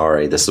 I'm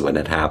sorry, this is when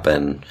it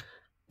happened.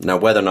 Now,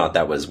 whether or not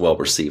that was well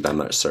received, I'm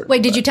not certain.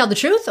 Wait, did you tell the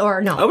truth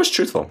or no? I was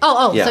truthful.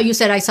 Yeah. So you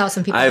said I saw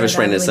some people. I was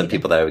ran into some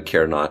people that I would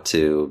care not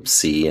to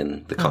see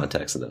in the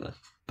context of that.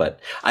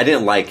 But I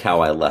didn't like how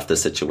I left the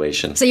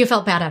situation. So you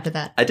felt bad after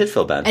that? I did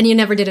feel bad. And you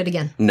never did it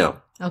again? No.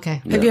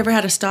 Okay. Have you ever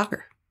had a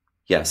stalker?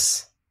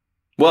 Yes.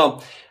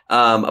 Well,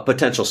 a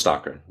potential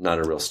stalker, not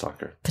a real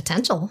stalker.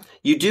 Potential?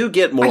 You do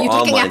get more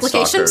online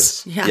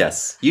stalkers. Yeah.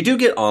 Yes. You do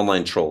get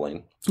online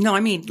trolling. No,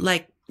 I mean,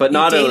 like, but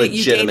not a legitimate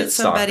you dated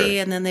somebody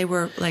stalker. And then they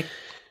were like,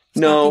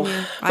 no,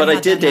 but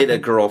I did date a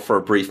girl for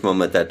a brief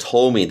moment that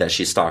told me that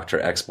she stalked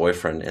her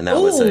ex-boyfriend, and that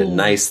was a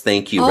nice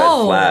thank you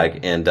red flag.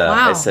 And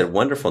I said,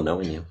 wonderful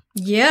knowing you.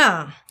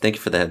 Yeah. Thank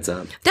you for the heads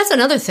up. That's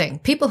another thing.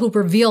 People who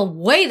reveal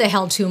way the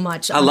hell too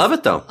much. I love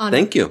it though.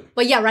 Thank you.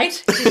 Well, yeah, right?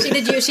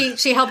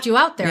 She helped you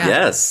out there.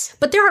 Yes.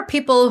 But there are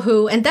people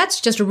who, and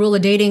that's just a rule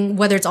of dating,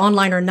 whether it's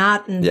online or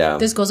not. And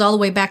this goes all the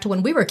way back to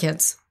when we were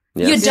kids.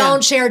 Yes. You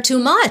don't share too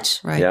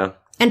much. Right. Yeah.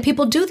 And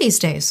people do these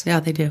days. Yeah,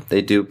 they do.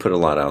 They do put a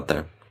lot out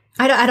there.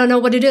 I don't know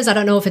what it is. I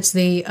don't know if it's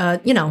the,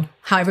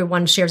 how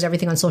everyone shares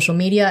everything on social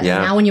media. Yeah.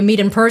 And now when you meet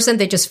in person,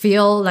 they just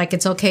feel like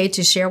it's okay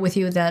to share with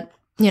you that,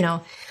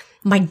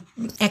 my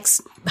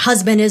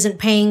ex-husband isn't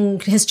paying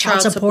his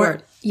child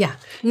support. Yeah.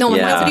 No one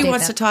Nobody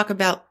wants to talk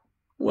about,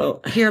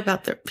 hear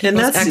about their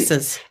people's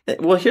exes.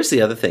 Well, here's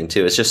the other thing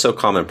too. It's just so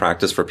common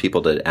practice for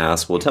people to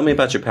ask, well, tell me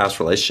about your past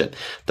relationship.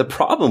 The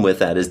problem with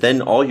that is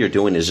then all you're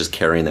doing is just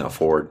carrying that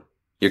forward.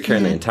 You're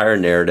carrying the entire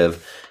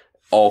narrative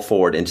all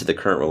forward into the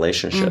current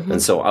relationship.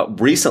 And so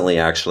recently,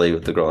 actually,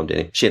 with the girl I'm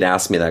dating, she had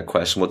asked me that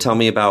question. Well, tell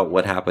me about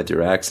what happened with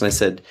your ex.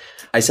 And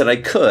I said I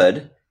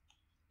could,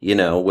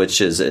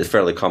 which is a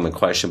fairly common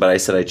question, but I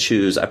said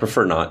I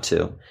prefer not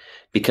to,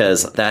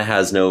 because that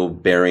has no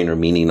bearing or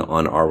meaning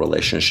on our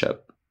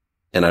relationship.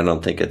 And I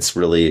don't think it's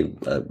really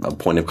a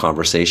point of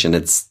conversation.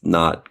 It's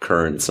not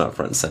current. It's not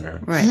front and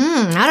center. Right.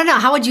 I don't know.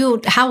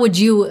 How would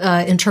you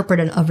interpret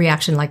a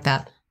reaction like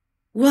that?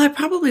 Well, I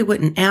probably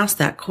wouldn't ask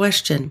that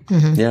question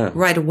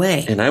right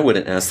away. And I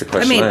wouldn't ask the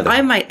question either.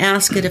 I might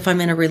ask it if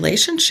I'm in a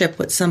relationship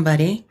with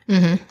somebody,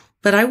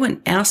 but I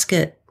wouldn't ask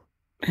it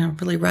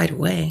really right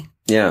away.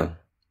 Yeah.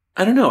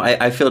 I don't know.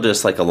 I feel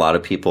just like a lot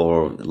of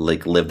people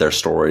like live their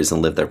stories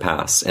and live their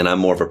past, and I'm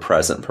more of a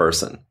present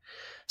person.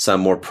 So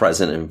I'm more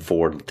present and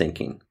forward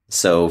thinking.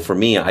 So for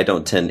me, I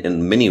don't tend,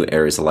 in many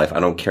areas of life,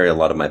 I don't carry a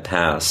lot of my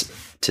past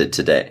to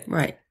today.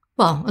 Right.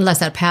 Well, unless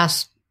that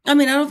past I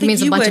mean, I don't think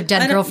means you a bunch would. of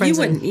dead girlfriends.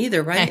 You wouldn't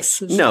either, right?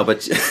 Exes. No,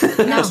 but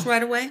Ask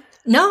right away?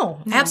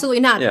 No, absolutely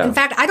not. Yeah. In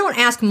fact, I don't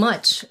ask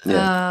much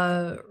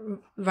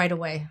right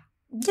away.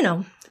 You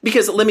know.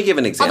 Because let me give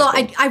an example.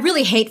 Although I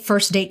really hate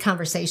first date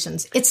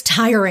conversations. It's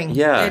tiring.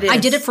 Yeah. It is. I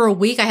did it for a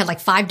week. I had like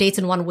 5 dates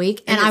in 1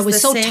 week. And I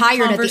was so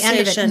tired at the end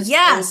of it.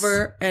 Yes.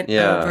 Over and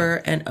over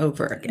and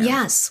over again.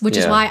 Yes. Which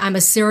is why I'm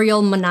a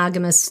serial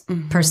monogamous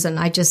person.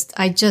 I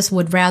just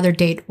would rather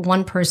date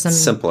one person.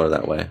 Simpler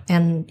that way.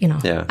 And, you know,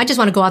 I just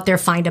want to go out there,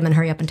 find him, and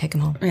hurry up and take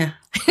him home. Yeah.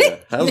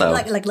 Hello.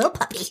 like little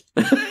puppy.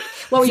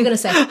 What were you going to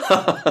say?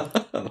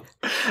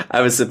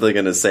 I was simply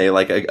going to say,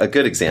 like, a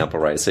good example,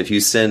 right? So if you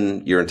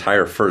spend your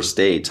entire first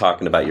date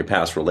talking about your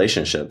past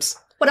relationships.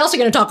 What else are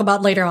you going to talk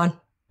about later on?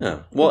 Yeah.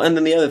 Well, and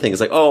then the other thing is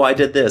like, oh, I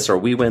did this, or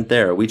we went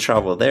there, or we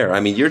traveled there.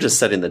 I mean, you're just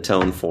setting the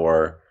tone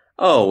for,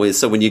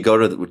 so when you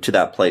go to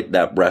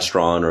that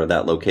restaurant or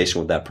that location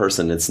with that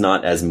person, it's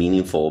not as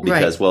meaningful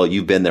because, well,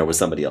 you've been there with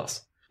somebody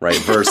else. Right.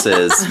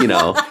 Versus, you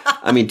know,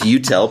 I mean, do you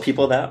tell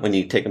people that when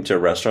you take them to a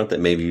restaurant that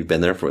maybe you've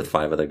been there with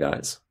 5 other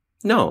guys?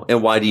 No.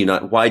 And why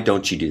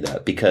don't you do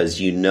that?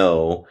 Because you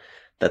know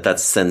that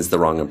sends the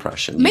wrong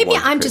impression. Maybe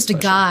I'm just a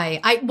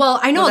guy. I know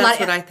a lot. That's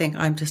what I think.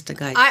 I'm just a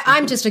guy.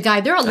 I'm just a guy.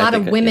 There are a lot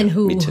of women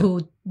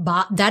who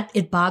that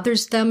it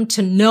bothers them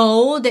to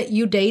know that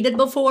you dated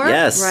before.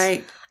 Yes.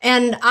 Right.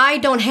 And I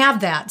don't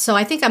have that. So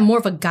I think I'm more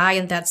of a guy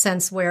in that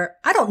sense where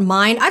I don't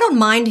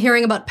mind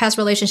hearing about past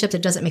relationships.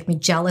 It doesn't make me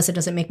jealous. It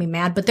doesn't make me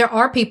mad. But there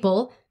are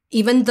people,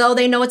 even though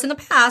they know it's in the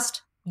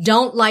past,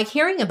 don't like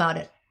hearing about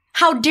it.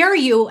 How dare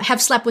you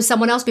have slept with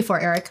someone else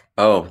before, Eric?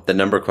 Oh, the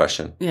number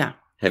question. Yeah.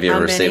 Have you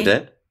ever received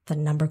it? The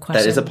number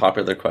question. That is a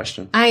popular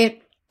question. I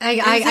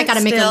got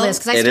to make a list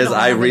because I still don't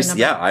I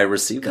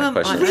received that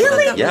question.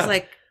 Really? That was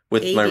like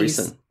with 80s. My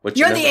recent.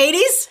 You're in the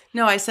 80s?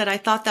 No, I said I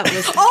thought that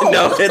was.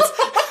 No, it's.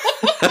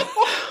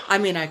 I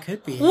mean, I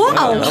could be. Whoa.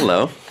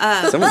 Hello.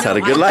 Someone's had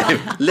a good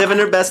life, living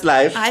her best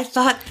life. I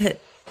thought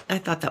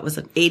that was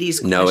an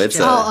 80s question. No, it's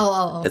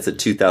it's a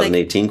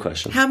 2018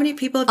 question. How many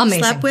people have you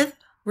slept with?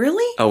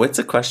 Really? Oh, it's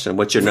a question.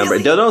 What's your number?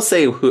 They don't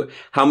say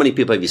how many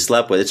people have you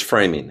slept with. It's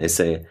framing. They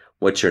say,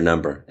 what's your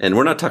number? And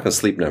we're not talking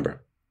sleep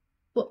number.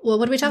 Well,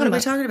 what are we talking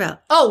about?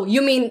 Oh,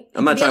 you mean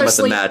I'm not talking about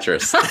the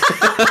mattress.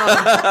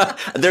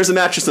 There's a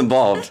mattress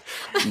involved,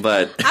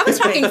 but I was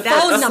talking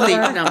phone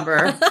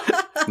number.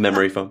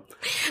 Memory foam.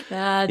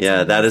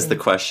 That is the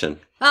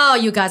question. Oh,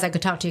 you guys, I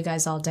could talk to you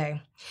guys all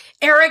day.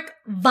 Eric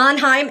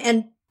Vonheim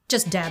and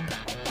just Deb.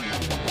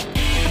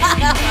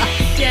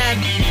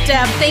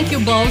 Deb, thank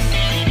you both.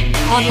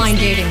 Online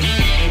dating.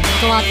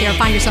 Go out there,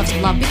 find yourself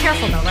some love. Be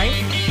careful though, right?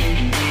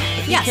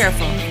 Be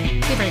careful.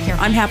 Be very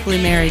careful. I'm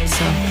happily married,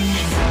 so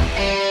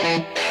I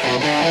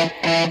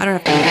don't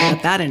have to worry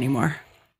about that anymore.